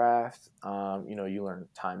about your craft. You learn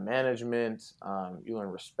time management. You learn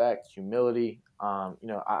respect, humility.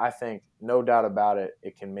 I think no doubt about it,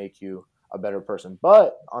 it can make you a better person.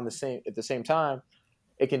 But at the same time,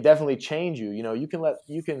 it can definitely change you.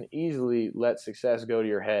 You can easily let success go to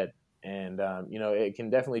your head, and it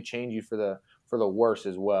can definitely change you for the worse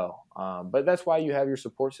as well. But that's why you have your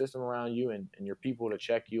support system around you and your people to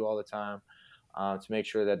check you all the time, to make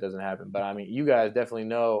sure that doesn't happen. But I mean, you guys definitely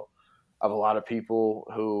know of a lot of people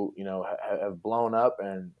who have blown up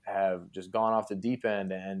and have just gone off the deep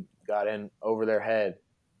end and got in over their head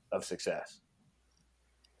of success.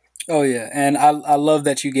 Oh yeah, and I love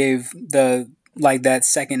that you gave the like that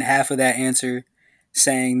second half of that answer,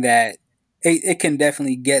 saying that it can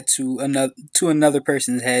definitely get to another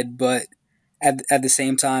person's head, but at the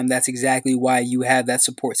same time, that's exactly why you have that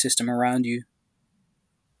support system around you.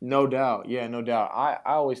 No doubt. Yeah, no doubt. I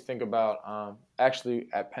always think about actually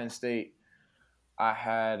at Penn State, I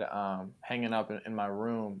had hanging up in my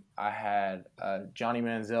room, I had a Johnny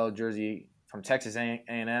Manziel jersey from Texas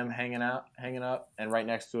A&M hanging up, and right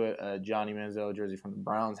next to it, a Johnny Manziel jersey from the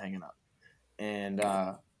Browns hanging up. And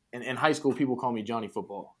in high school, people call me Johnny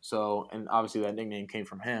Football. So, and obviously that nickname came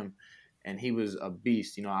from him, and he was a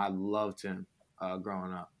beast. I loved him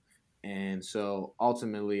growing up. And so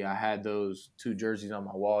ultimately, I had those two jerseys on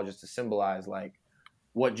my wall just to symbolize, like,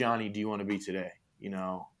 what Johnny do you want to be today? And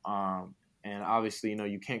obviously,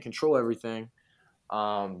 you can't control everything, but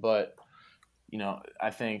I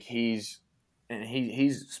think he's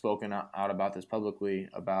spoken out about this publicly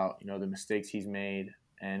about the mistakes he's made,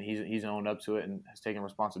 and he's owned up to it and has taken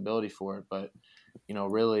responsibility for it. But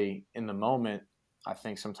really in the moment, I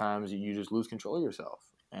think sometimes you just lose control of yourself.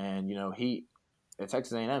 And he at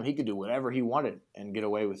Texas A&M, he could do whatever he wanted and get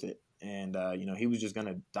away with it. And he was just going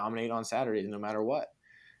to dominate on Saturdays no matter what.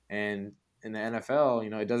 And in the NFL,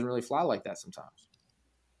 it doesn't really fly like that sometimes.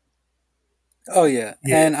 Oh yeah,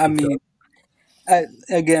 Yeah, and I mean,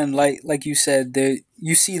 again, like you said, there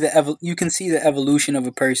you can see the evolution of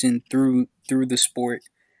a person through the sport.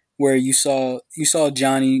 Where you saw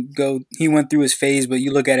Johnny go, he went through his phase, but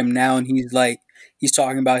you look at him now and he's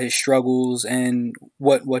talking about his struggles and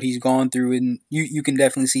what he's gone through, and you can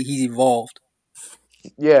definitely see he's evolved.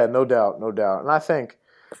 Yeah, no doubt, no doubt. And I think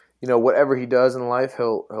whatever he does in life,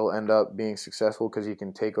 he'll end up being successful because he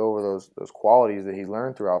can take over those qualities that he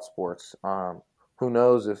learned throughout sports. Who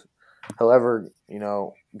knows if he'll ever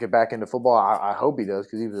get back into football? I hope he does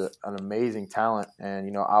because he was an amazing talent,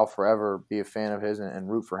 and I'll forever be a fan of his and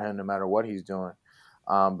root for him no matter what he's doing.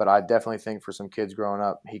 But I definitely think for some kids growing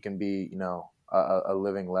up, he can be, a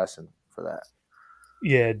living lesson for that.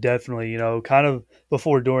 Yeah, definitely. Kind of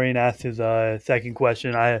before Dorian asked his second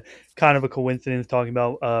question, I kind of a coincidence talking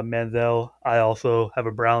about Manziel. I also have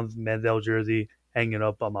a Browns Manziel jersey hanging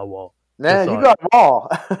up on my wall. Just Man, you so got them all.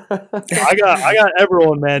 I got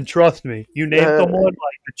everyone, man. Trust me. You name Uh, someone, like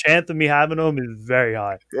the chance of me having them is very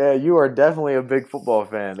high. yeah, you are definitely a big football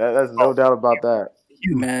fan. That's no Oh, doubt about that.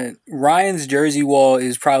 huge. Man, Ryan's jersey wall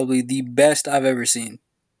is probably the best I've ever seen.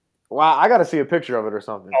 Wow, I got to see a picture of it or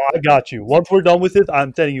something. Oh, I got you. Once we're done with this,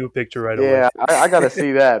 I'm sending you a picture right away. Yeah, I got to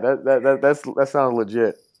see that. That sounds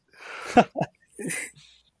legit.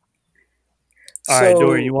 All right,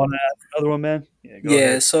 Dorian, So you want to ask another one, man? Yeah, go yeah,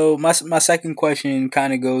 ahead. so my second question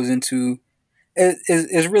kind of goes into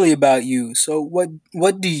is really about you. So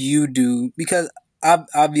what do you do? Because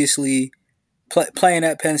obviously playing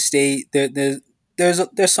at Penn State, there's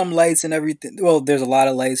some lights and everything. Well, there's a lot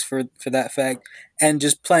of lights for that fact, and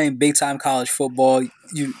just playing big time college football.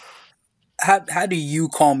 How do you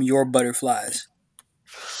calm your butterflies?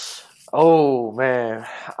 Oh man,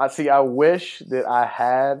 I see. I wish that I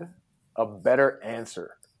had a better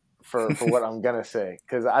answer for what I'm gonna say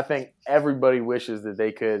because I think everybody wishes that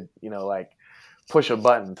they could, like push a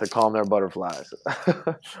button to calm their butterflies.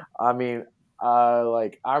 I mean,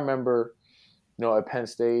 I remember, at Penn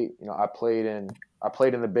State, I played in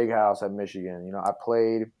the big house at Michigan. I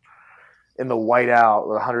played in the whiteout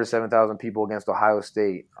with 107,000 people against Ohio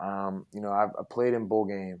State. I played in bowl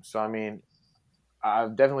games. So I mean,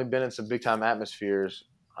 I've definitely been in some big time atmospheres,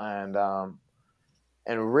 and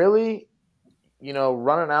really,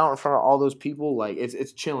 running out in front of all those people, like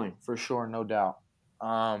it's chilling for sure, no doubt.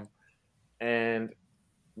 Um, and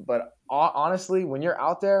but honestly, when you're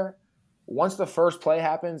out there, once the first play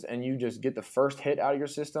happens and you just get the first hit out of your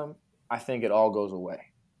system, I think it all goes away.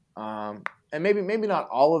 And maybe not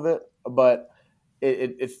all of it, but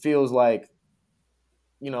it feels like,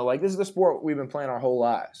 like this is the sport we've been playing our whole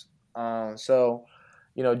lives. So,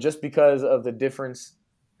 just because of the difference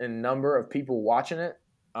in number of people watching it,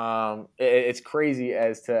 it's crazy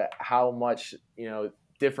as to how much,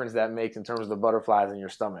 difference that makes in terms of the butterflies in your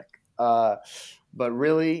stomach. But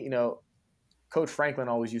really, Coach Franklin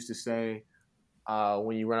always used to say,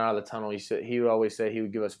 when you run out of the tunnel, he would always say he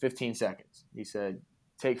would give us 15 seconds. He said,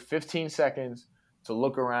 take 15 seconds to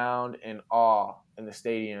look around in awe in the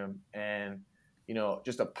stadium and,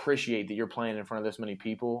 just appreciate that you're playing in front of this many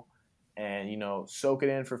people and, soak it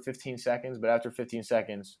in for 15 seconds. But after 15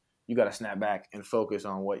 seconds, you got to snap back and focus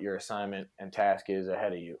on what your assignment and task is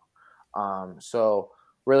ahead of you. So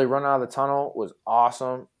really running out of the tunnel was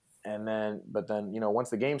awesome. But then, once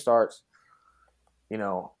the game starts, I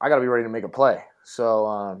got to be ready to make a play. So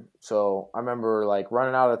I remember like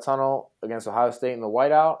running out of the tunnel against Ohio State in the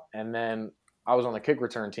whiteout, and then I was on the kick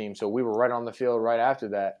return team, so we were right on the field right after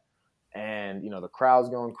that, and the crowd's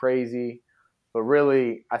going crazy. But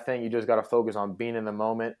really, I think you just got to focus on being in the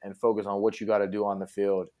moment and focus on what you got to do on the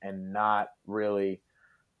field, and not really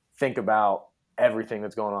think about everything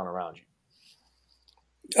that's going on around you.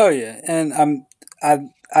 Oh yeah, and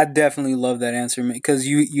I definitely love that answer because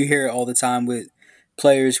you hear it all the time with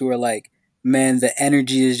players who are like, man, the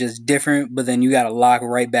energy is just different, but then you got to lock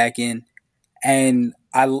right back in, and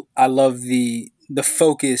I love the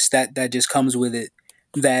focus that just comes with it.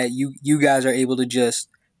 That you guys are able to just,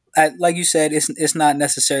 like you said, it's not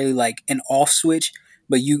necessarily like an off switch,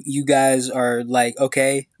 but you guys are like,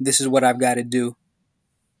 okay, this is what I've got to do.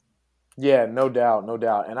 Yeah, no doubt, no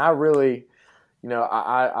doubt. And I really,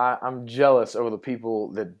 I'm jealous over the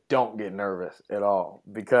people that don't get nervous at all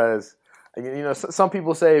because, some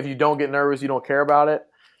people say if you don't get nervous, you don't care about it.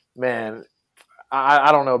 Man,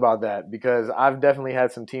 I don't know about that because I've definitely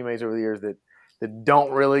had some teammates over the years that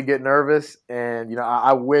don't really get nervous, and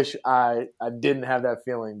I wish I didn't have that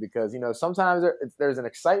feeling because sometimes there's an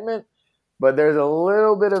excitement, but there's a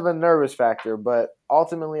little bit of a nervous factor. But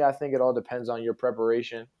ultimately, I think it all depends on your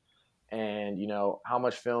preparation and how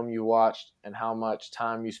much film you watched and how much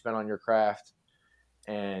time you spent on your craft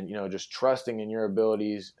and just trusting in your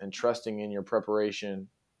abilities and trusting in your preparation,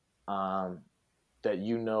 that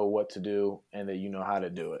you know what to do and that you know how to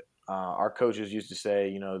do it. Our coaches used to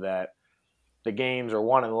say that the games are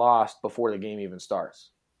won and lost before the game even starts.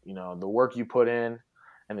 The work you put in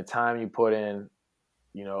and the time you put in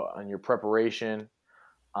on your preparation,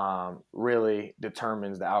 really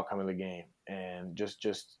determines the outcome of the game. And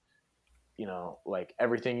just like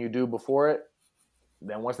everything you do before it,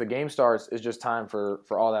 then once the game starts, it's just time for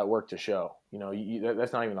all that work to show.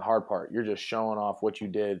 That's not even the hard part. You're just showing off what you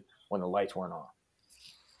did when the lights weren't on.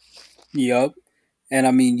 Yup. And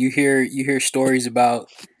I mean, you hear stories about.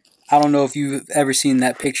 I don't know if you've ever seen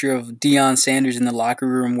that picture of Deion Sanders in the locker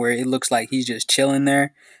room where it looks like he's just chilling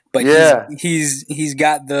there, but Yeah, he's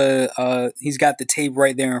got the tape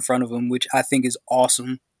right there in front of him, which I think is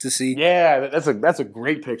awesome to see. yeah, that's a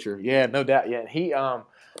great picture. Yeah, no doubt. Yeah,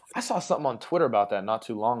 I saw something on Twitter about that not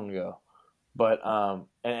too long ago, but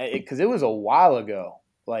and because it was a while ago.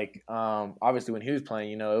 Like obviously when he was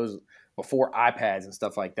playing, it was before iPads and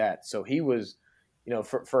stuff like that. So he was,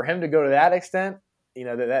 for him to go to that extent,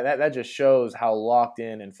 that just shows how locked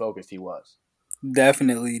in and focused he was.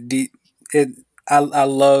 Definitely, it. I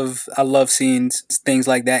love seeing things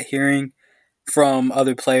like that. Hearing from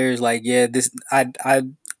other players, like yeah,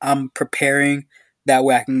 I'm preparing that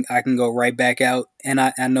way. I can go right back out, and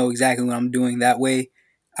I know exactly what I'm doing. That way,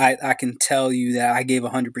 I can tell you that I gave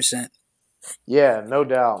 100%. Yeah, no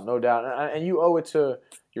doubt, no doubt, and you owe it to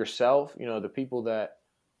yourself, the people that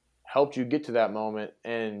helped you get to that moment,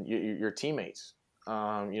 and your teammates,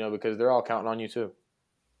 because they're all counting on you too.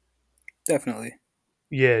 Definitely.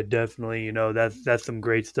 Yeah, definitely. That's some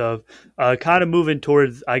great stuff. Kind of moving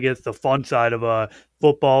towards, I guess, the fun side of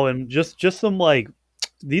football, and just some like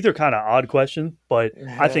these are kind of odd questions, but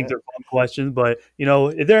I think they're fun questions. But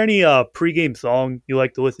is there any pregame song you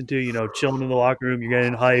like to listen to? Chilling in the locker room, you're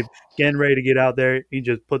getting hype, getting ready to get out there. You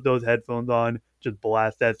just put those headphones on, just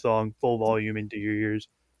blast that song full volume into your ears.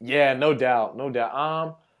 Yeah, no doubt, no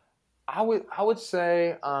doubt. I would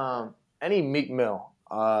say any Meek Mill.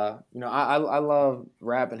 I love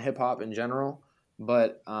rap and hip hop in general,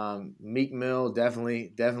 but Meek Mill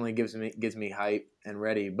definitely gets me hype and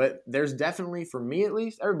ready. But there's definitely, for me at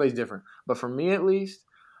least, everybody's different, but for me at least,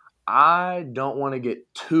 I don't want to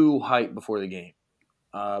get too hyped before the game,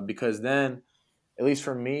 because then, at least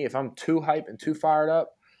for me, if I'm too hyped and too fired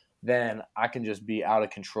up, then I can just be out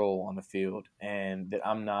of control on the field, and that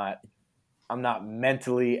I'm not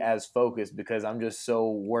mentally as focused because I'm just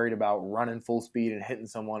so worried about running full speed and hitting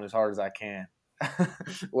someone as hard as I can.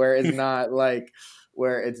 where it's not like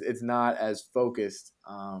where it's not as focused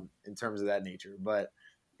in terms of that nature. But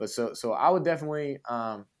I would definitely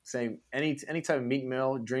say any type of Meek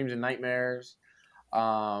Mill, Dreams and Nightmares.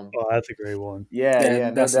 Um, Oh, that's a great one. yeah, Yeah, yeah,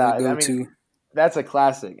 no that's a doubt. I mean, go-to. that's a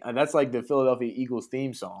classic. That's like the Philadelphia Eagles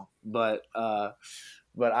theme song. But I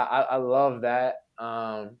love that.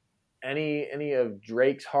 Any of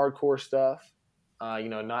Drake's hardcore stuff,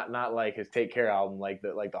 not like his Take Care album, like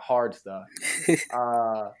the hard stuff.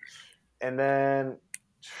 Uh, and then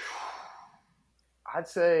I'd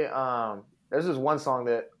say there's this one song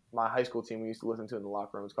that my high school team we used to listen to in the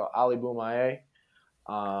locker room. It's called Ali Boum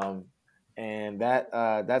um, and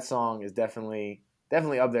that song is definitely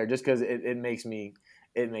up there just because it makes me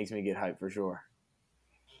get hyped for sure.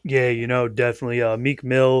 Yeah, definitely. Meek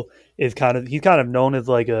Mill is he's kind of known as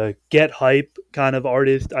like a get hype kind of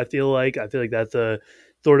artist. I feel like that's a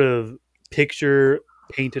sort of picture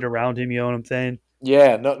painted around him. You know what I'm saying?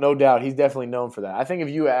 Yeah, no doubt. He's definitely known for that. I think if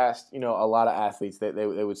you asked, a lot of athletes, they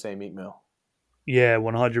would say Meek Mill. Yeah,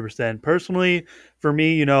 100%. Personally, for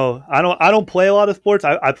me, I don't play a lot of sports.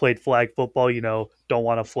 I played flag football. Don't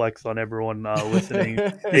want to flex on everyone listening.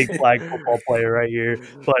 Big flag football player right here.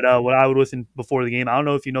 But what I would listen before the game, I don't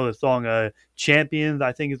know if you know the song "Champions."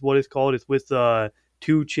 I think is what it's called. It's with 2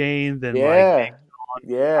 Chainz and like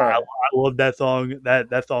Yeah, I yeah. love that song.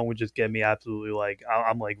 That song would just get me absolutely like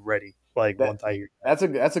I'm like ready. Like That once I hear. that's a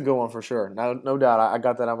good one for sure. No doubt. I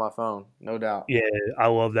got that on my phone. No doubt. Yeah, I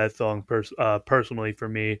love that song personally for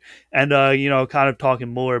me. And kind of talking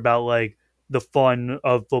more about like the fun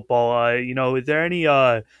of football. Is there any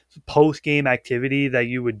post game activity that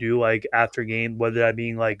you would do like after game, whether that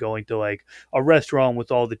being like going to like a restaurant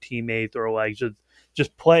with all the teammates or like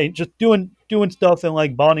just playing, just doing stuff and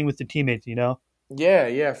like bonding with the teammates, Yeah,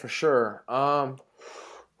 yeah, for sure.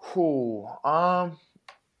 Who,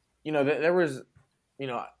 there was,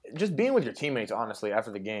 just being with your teammates. Honestly,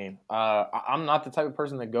 after the game, I'm not the type of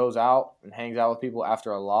person that goes out and hangs out with people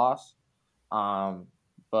after a loss.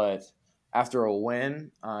 But after a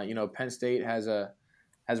win, Penn State has a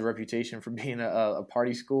reputation for being a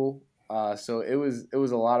party school. So it was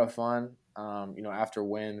a lot of fun. After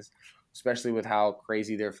wins, especially with how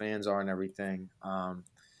crazy their fans are and everything.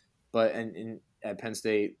 But at Penn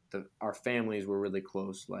State, our families were really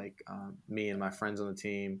close. Like me and my friends on the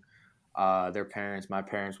team, their parents, my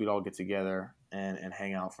parents, we'd all get together and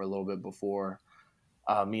hang out for a little bit before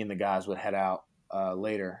me and the guys would head out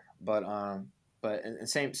later. But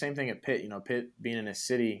same thing at Pitt. Pitt being in a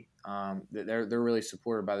city, they're really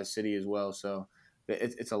supported by the city as well. So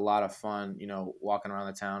it's a lot of fun. Walking around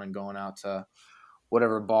the town and going out to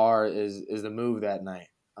whatever bar is the move that night.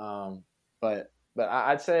 But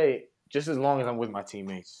I'd say just as long as I'm with my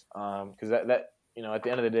teammates, because at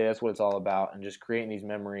the end of the day, that's what it's all about, and just creating these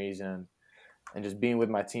memories and just being with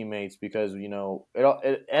my teammates because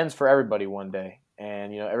it ends for everybody one day,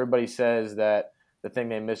 and everybody says that the thing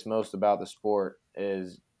they miss most about the sport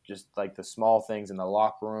is just like the small things in the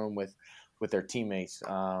locker room with their teammates.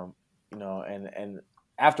 And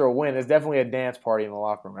after a win, it's definitely a dance party in the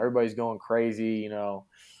locker room. Everybody's going crazy.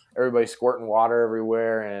 Everybody's squirting water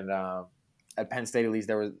everywhere, and at Penn State at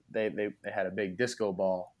least they had a big disco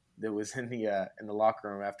ball that was in the locker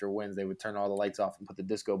room after wins. They would turn all the lights off and put the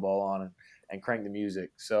disco ball on and crank the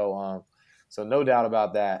music. So no doubt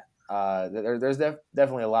about that. There's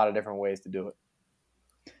definitely a lot of different ways to do it.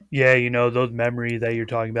 Yeah, those memories that you're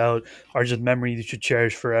talking about are just memories you should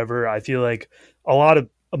cherish forever. I feel like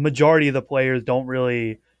a majority of the players don't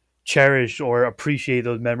really cherish or appreciate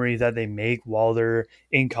those memories that they make while they're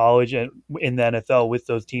in college and in the NFL with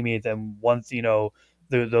those teammates. And once,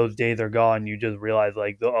 those days are gone, you just realize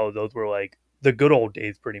like, oh, those were like the good old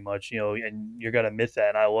days pretty much, and you're going to miss that.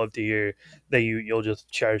 And I love to hear that you'll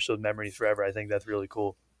just cherish those memories forever. I think that's really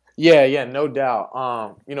cool. Yeah, no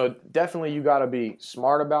doubt. Definitely you got to be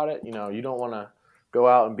smart about it. You don't want to go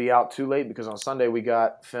out and be out too late because on Sunday we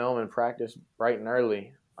got film and practice bright and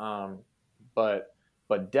early. But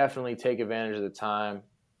definitely take advantage of the time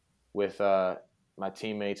with my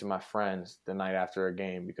teammates and my friends the night after a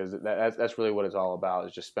game because that's really what it's all about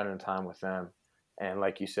is just spending time with them. And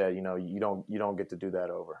like you said, you don't get to do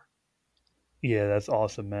that over. Yeah, that's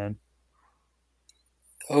awesome, man.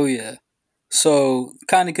 Oh yeah. So,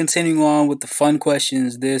 kind of continuing on with the fun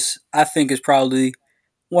questions, this I think is probably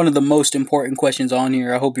one of the most important questions on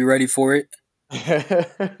here. I hope you're ready for it.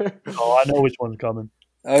 Oh, I know which one's coming.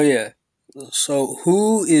 Oh yeah. So,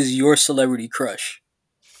 who is your celebrity crush?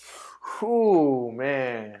 Ooh,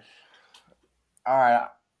 man. All right.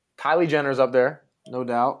 Kylie Jenner's up there, no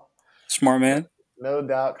doubt. Smart man. No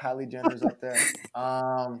doubt Kylie Jenner's up there.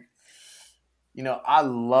 I'm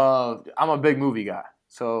a big movie guy.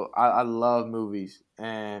 So I love movies.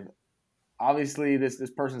 And obviously this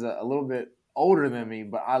person's a little bit older than me,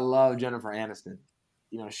 but I love Jennifer Aniston.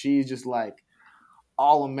 She's just like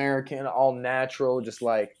all American, all natural, just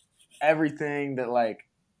like everything that like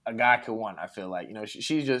a guy could want. I feel like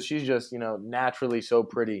she's just naturally so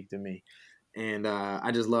pretty to me, and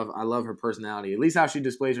I love her personality. At least how she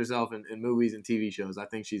displays herself in movies and TV shows. I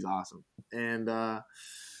think she's awesome. And let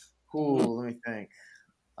me think.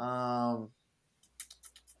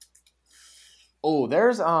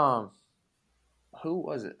 There's who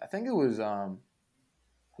was it? I think it was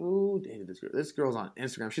who dated this girl? This girl's on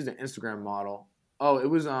Instagram. She's an Instagram model. Oh, it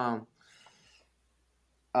was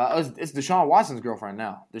it's Deshaun Watson's girlfriend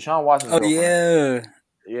now. Deshaun Watson's girlfriend. Yeah.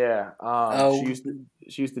 Yeah.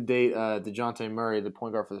 She used to date DeJounte Murray, the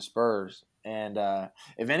point guard for the Spurs. And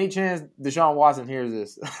if any chance Deshaun Watson hears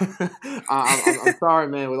this, I'm sorry,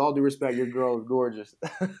 man. With all due respect, your girl is gorgeous.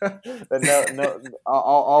 no,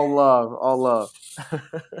 all love.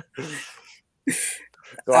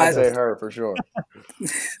 So I'd say her for sure.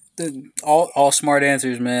 All smart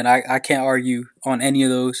answers, man. I can't argue on any of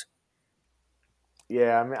those.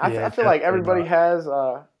 Yeah, I mean, I feel like everybody has.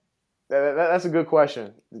 That's a good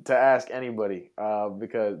question to ask anybody,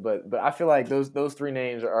 but I feel like those three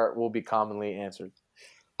names will be commonly answered.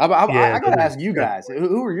 I gotta ask you guys,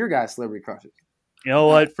 who are your guys' celebrity crushes? You know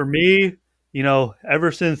what? For me,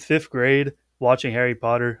 ever since 5th grade, watching Harry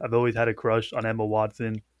Potter, I've always had a crush on Emma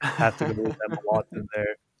Watson. Have to go with Emma Watson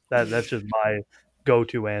there. That's just my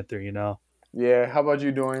go-to answer. Yeah. How about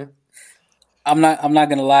you, Dorian? I'm not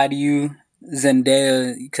gonna lie to you,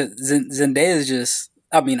 Zendaya, because Zendaya is just.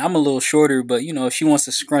 I mean, I'm a little shorter, but if she wants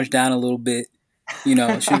to scrunch down a little bit,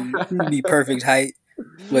 she'd be perfect height.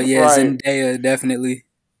 But yeah, right. Zendaya definitely.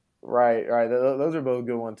 Right. Those are both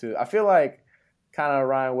good ones too. I feel like, kind of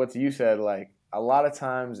Ryan, what you said, like a lot of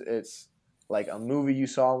times it's like a movie you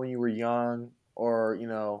saw when you were young, or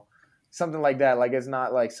something like that. Like it's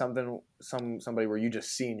not like somebody where you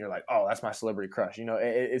just see and you're like, oh, that's my celebrity crush.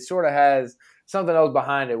 It sort of has something else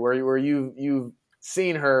behind it where you've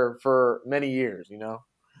seen her for many years.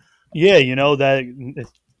 Yeah, that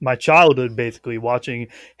my childhood basically watching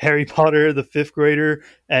Harry Potter, the 5th grader,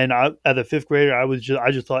 and as a 5th grader,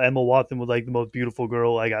 I just thought Emma Watson was like the most beautiful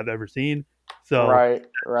girl like I've ever seen. So right.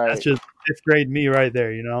 That's just 5th grade me right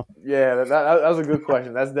there, Yeah, that was a good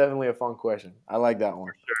question. That's definitely a fun question. I like that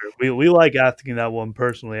one. Sure. We like asking that one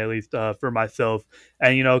personally, at least for myself.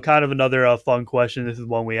 And kind of another fun question. This is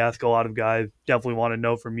one we ask a lot of guys. Definitely want to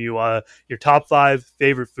know from you. Your top 5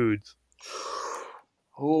 favorite foods.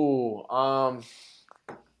 Ooh,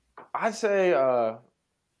 I'd say I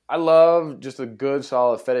love just a good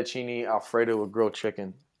solid fettuccine alfredo with grilled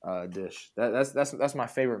chicken dish. That's my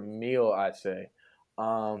favorite meal, I'd say.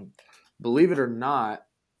 Um, believe it or not,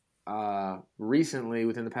 recently,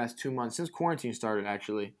 within the past 2 months, since quarantine started,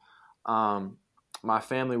 actually, um, my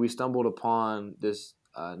family, we stumbled upon this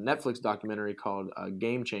Netflix documentary called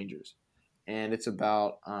Game Changers. And it's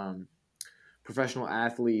about professional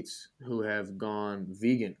athletes who have gone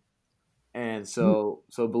vegan. And so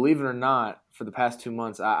believe it or not, for the past 2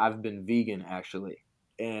 months, I've been vegan actually.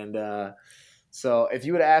 And so if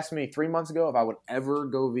you would have asked me 3 months ago if I would ever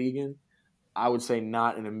go vegan, I would say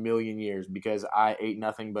not in a million years because I ate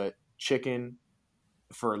nothing but chicken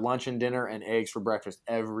for lunch and dinner and eggs for breakfast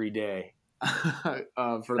every day for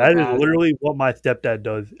the That is past. literally what my stepdad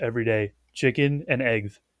does every day: chicken and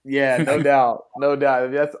eggs. Yeah, no doubt, no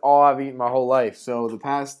doubt. That's all I've eaten my whole life. So the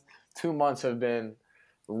past 2 months have been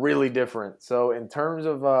really different. So in terms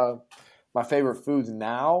of my favorite foods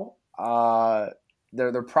now,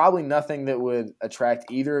 they're probably nothing that would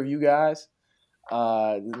attract either of you guys.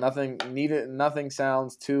 Nothing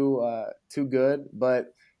sounds too good.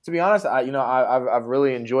 But to be honest, I've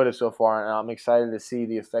really enjoyed it so far, and I'm excited to see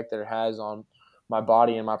the effect that it has on my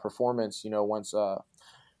body and my performance. Once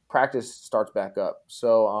practice starts back up.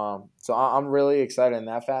 So I'm really excited in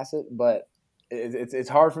that facet. But it's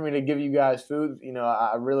hard for me to give you guys food.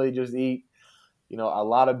 I really just eat a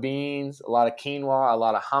lot of beans, a lot of quinoa, a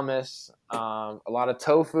lot of hummus, a lot of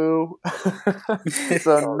tofu.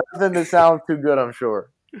 So nothing that sounds too good, I'm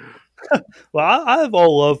sure. Well, I have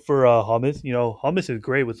all love for hummus. Hummus is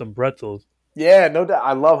great with some pretzels. Yeah, no doubt.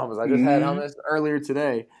 I love hummus. I just had Hmm. hummus earlier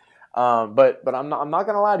today. But I'm not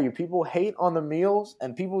gonna lie to you. People hate on the meals,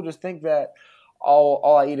 and people just think that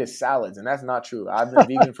all I eat is salads, and that's not true. I've been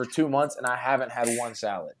vegan for 2 months, and I haven't had one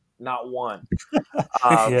salad, not one. Yeah,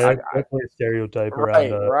 I, that's definitely a stereotype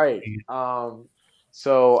around. Right, right.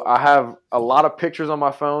 So I have a lot of pictures on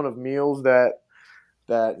my phone of meals that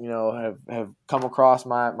have come across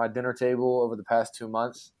my dinner table over the past 2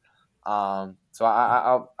 months. So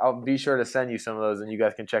I'll be sure to send you some of those, and you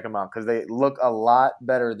guys can check them out because they look a lot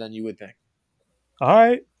better than you would think. All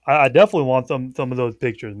right. I definitely want some of those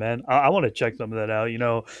pictures, man. I want to check some of that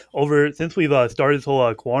out. Over since we've started this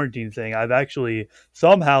whole quarantine thing, I've actually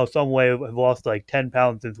somehow, some way, have lost like 10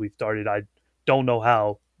 pounds since we started. I don't know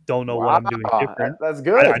how. Don't know what Wow, I'm doing different. that's I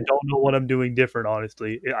good. don't know what I'm doing different.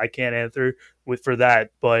 Honestly, I can't answer for that,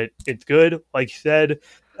 but it's good, like you said.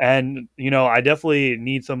 And I definitely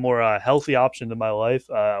need some more healthy options in my life.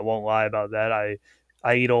 I won't lie about that.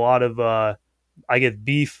 I eat a lot of I get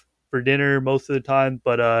beef for dinner most of the time.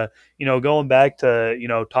 But going back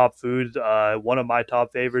to top foods, one of my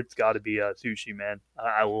top favorites got to be sushi, man.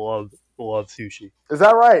 I love sushi. Is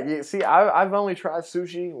that right? See, I've only tried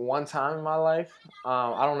sushi one time in my life.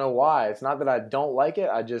 I don't know why. It's not that I don't like it.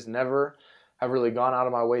 I just never have really gone out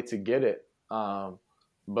of my way to get it.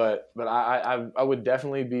 But I would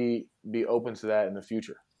definitely be open to that in the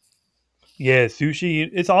future. Yeah, sushi.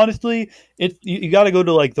 It's honestly, you got to go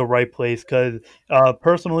to like the right place because,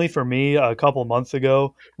 personally, for me, a couple months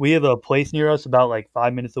ago, we have a place near us about like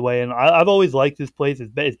 5 minutes away, and I've always liked this place.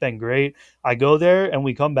 It's been great. I go there and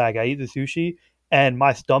we come back. I eat the sushi, and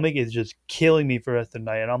my stomach is just killing me for the rest of the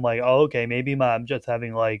night. And I'm like, oh, okay, maybe I'm just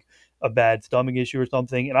having like a bad stomach issue or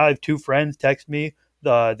something. And I have two friends text me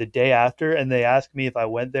the day after, and they asked me if I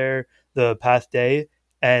went there the past day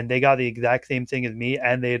and they got the exact same thing as me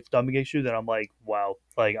and they had stomach issues and I'm like, wow,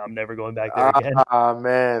 like I'm never going back there again. Ah,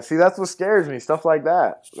 man. See, that's what scares me. Stuff like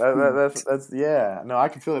that. That's yeah. No, I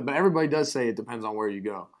can feel it. But everybody does say it depends on where you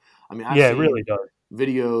go. I mean, I've Yeah, it seen really does.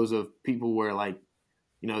 videos of people where like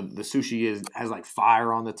the sushi has like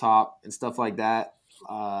fire on the top and stuff like that.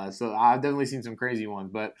 So I've definitely seen some crazy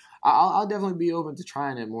ones, but I'll definitely be open to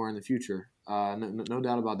trying it more in the future. No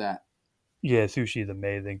doubt about that. Yeah, sushi is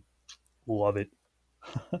amazing. Love it.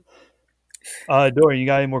 Dorian, you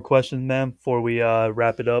got any more questions, man, before we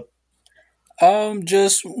wrap it up?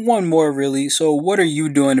 Just one more really. So what are you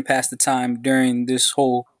doing to pass the time during this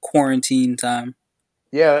whole quarantine time?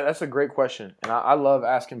 Yeah, that's a great question, and I love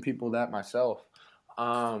asking people that myself.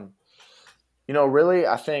 Um, really,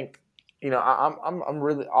 I think I'm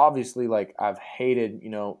really obviously like I've hated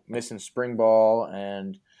missing spring ball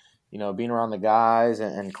and being around the guys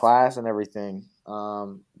and class and everything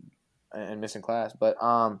and missing class, but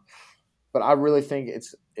I really think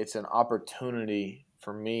it's an opportunity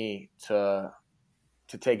for me to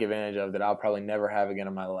take advantage of that I'll probably never have again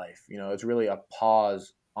in my life. It's really a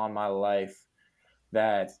pause on my life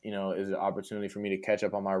that is an opportunity for me to catch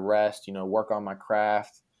up on my rest. Work on my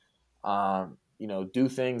craft. Do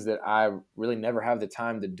things that I really never have the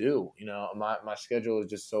time to do. My schedule is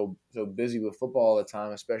just so busy with football all the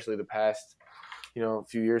time, especially the past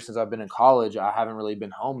few years since I've been in college. I haven't really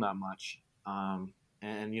been home that much.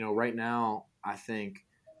 And right now I think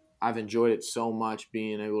I've enjoyed it so much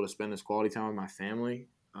being able to spend this quality time with my family.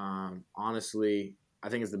 Honestly, I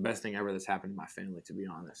think it's the best thing ever that's happened to my family, to be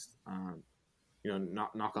honest.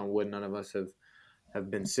 Knock on wood, none of us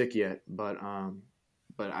have been sick yet, but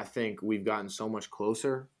I think we've gotten so much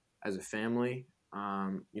closer as a family.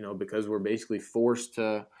 Because we're basically forced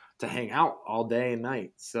to hang out all day and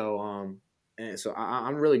night. So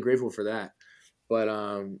I'm really grateful for that. But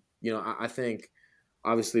I think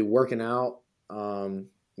obviously working out.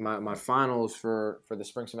 My finals for the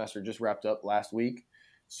spring semester just wrapped up last week,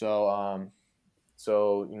 so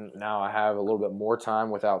now I have a little bit more time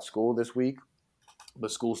without school this week,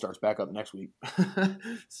 but school starts back up next week.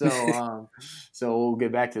 So we'll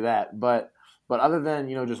get back to that. But other than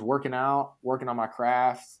just working out, working on my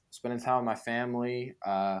craft, spending time with my family,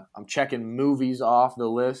 I'm checking movies off the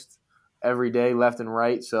list every day, left and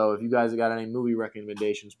right. So if you guys got any movie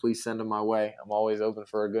recommendations, please send them my way. I'm always open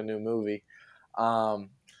for a good new movie.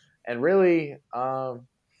 And really, I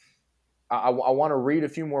want to read a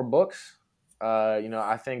few more books.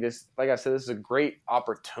 I think this, like I said, this is a great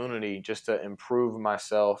opportunity just to improve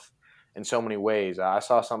myself in so many ways. I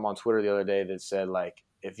saw something on Twitter the other day that said, like,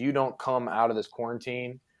 if you don't come out of this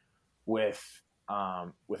quarantine with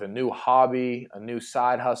a new hobby, a new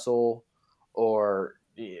side hustle, or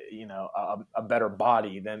a better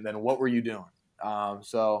body, then what were you doing?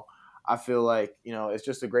 So I feel like it's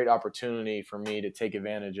just a great opportunity for me to take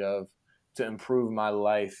advantage of, to improve my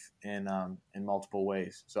life in multiple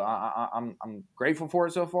ways. So I'm grateful for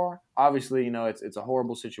it so far. Obviously, it's a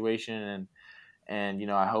horrible situation,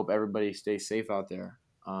 and I hope everybody stays safe out there.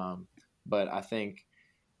 But I think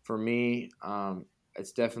for me,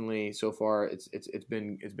 it's definitely so far it's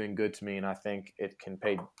been good to me, and I think it can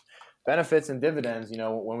pay benefits and dividends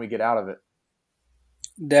when we get out of it.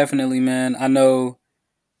 Definitely, man. I know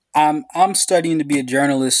I'm studying to be a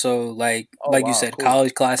journalist, so like you Wow, said, cool.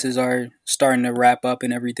 college classes are starting to wrap up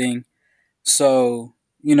and everything. So,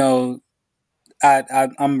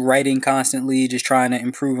 I'm writing constantly, just trying to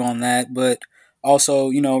improve on that. But also,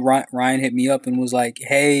 Ryan hit me up and was like,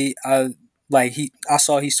 "Hey, I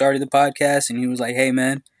saw he started the podcast, and he was like, hey,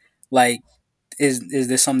 man, like, is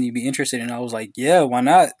this something you'd be interested in?" I was like, "Yeah, why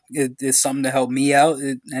not? It's something to help me out,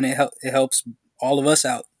 and it helps all of us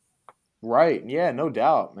out." Right. Yeah, no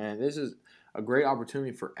doubt, man. This is a great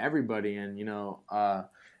opportunity for everybody, and it's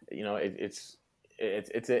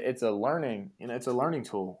a learning, it's a learning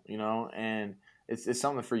tool, and it's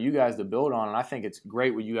something for you guys to build on, and I think it's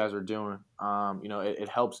great what you guys are doing. It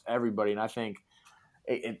helps everybody, and I think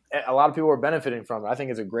a lot of people are benefiting from it. I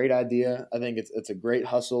think it's a great idea. I think it's a great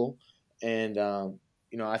hustle, and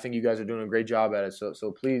I think you guys are doing a great job at it.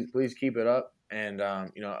 So please keep it up. And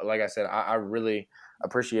like I said, I really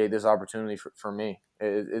appreciate this opportunity for me.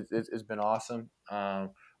 It's been awesome.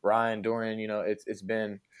 Ryan, Dorian, it's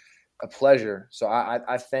been a pleasure. So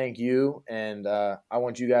I thank you, and I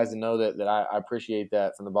want you guys to know that I appreciate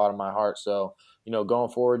that from the bottom of my heart. So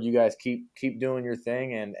going forward, you guys keep doing your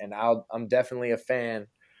thing, and I'm definitely a fan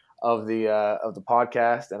of the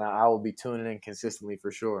podcast, and I will be tuning in consistently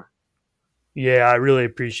for sure. Yeah, I really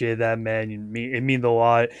appreciate that, man. It means a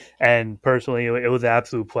lot. And personally, it was an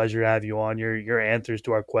absolute pleasure to have you on. Your answers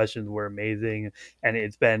to our questions were amazing, and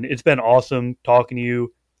it's been awesome talking to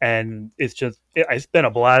you. And it's been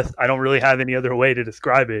a blast. I don't really have any other way to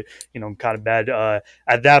describe it. I'm kind of bad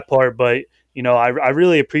at that part, but I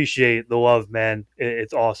really appreciate the love, man.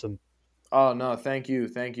 It's awesome. Oh no, thank you.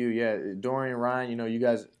 Yeah, Dorian, Ryan, you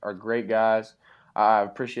guys are great guys. I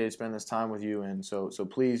appreciate spending this time with you, and so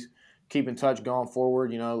please keep in touch going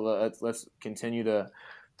forward. Let's continue to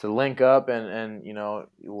link up, and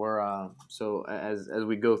we're so as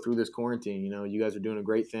we go through this quarantine, you guys are doing a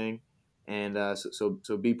great thing, and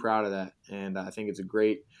so be proud of that. And I think it's a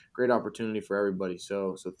great opportunity for everybody.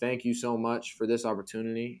 So thank you so much for this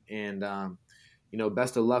opportunity, and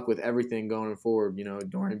best of luck with everything going forward.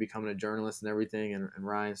 Dorian becoming a journalist and everything, and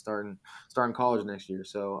Ryan starting college next year.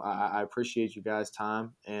 So I appreciate you guys'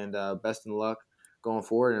 time, and best in luck going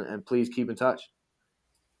forward. And please keep in touch.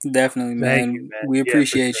 Definitely, Thank you, man. man. We Yeah, for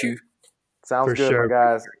appreciate sure. you. Sounds For good, my sure.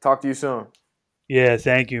 guys. Talk to you soon. Yeah,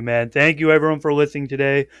 thank you, man. Thank you, everyone, for listening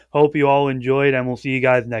today. Hope you all enjoyed, and we'll see you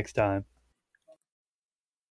guys next time.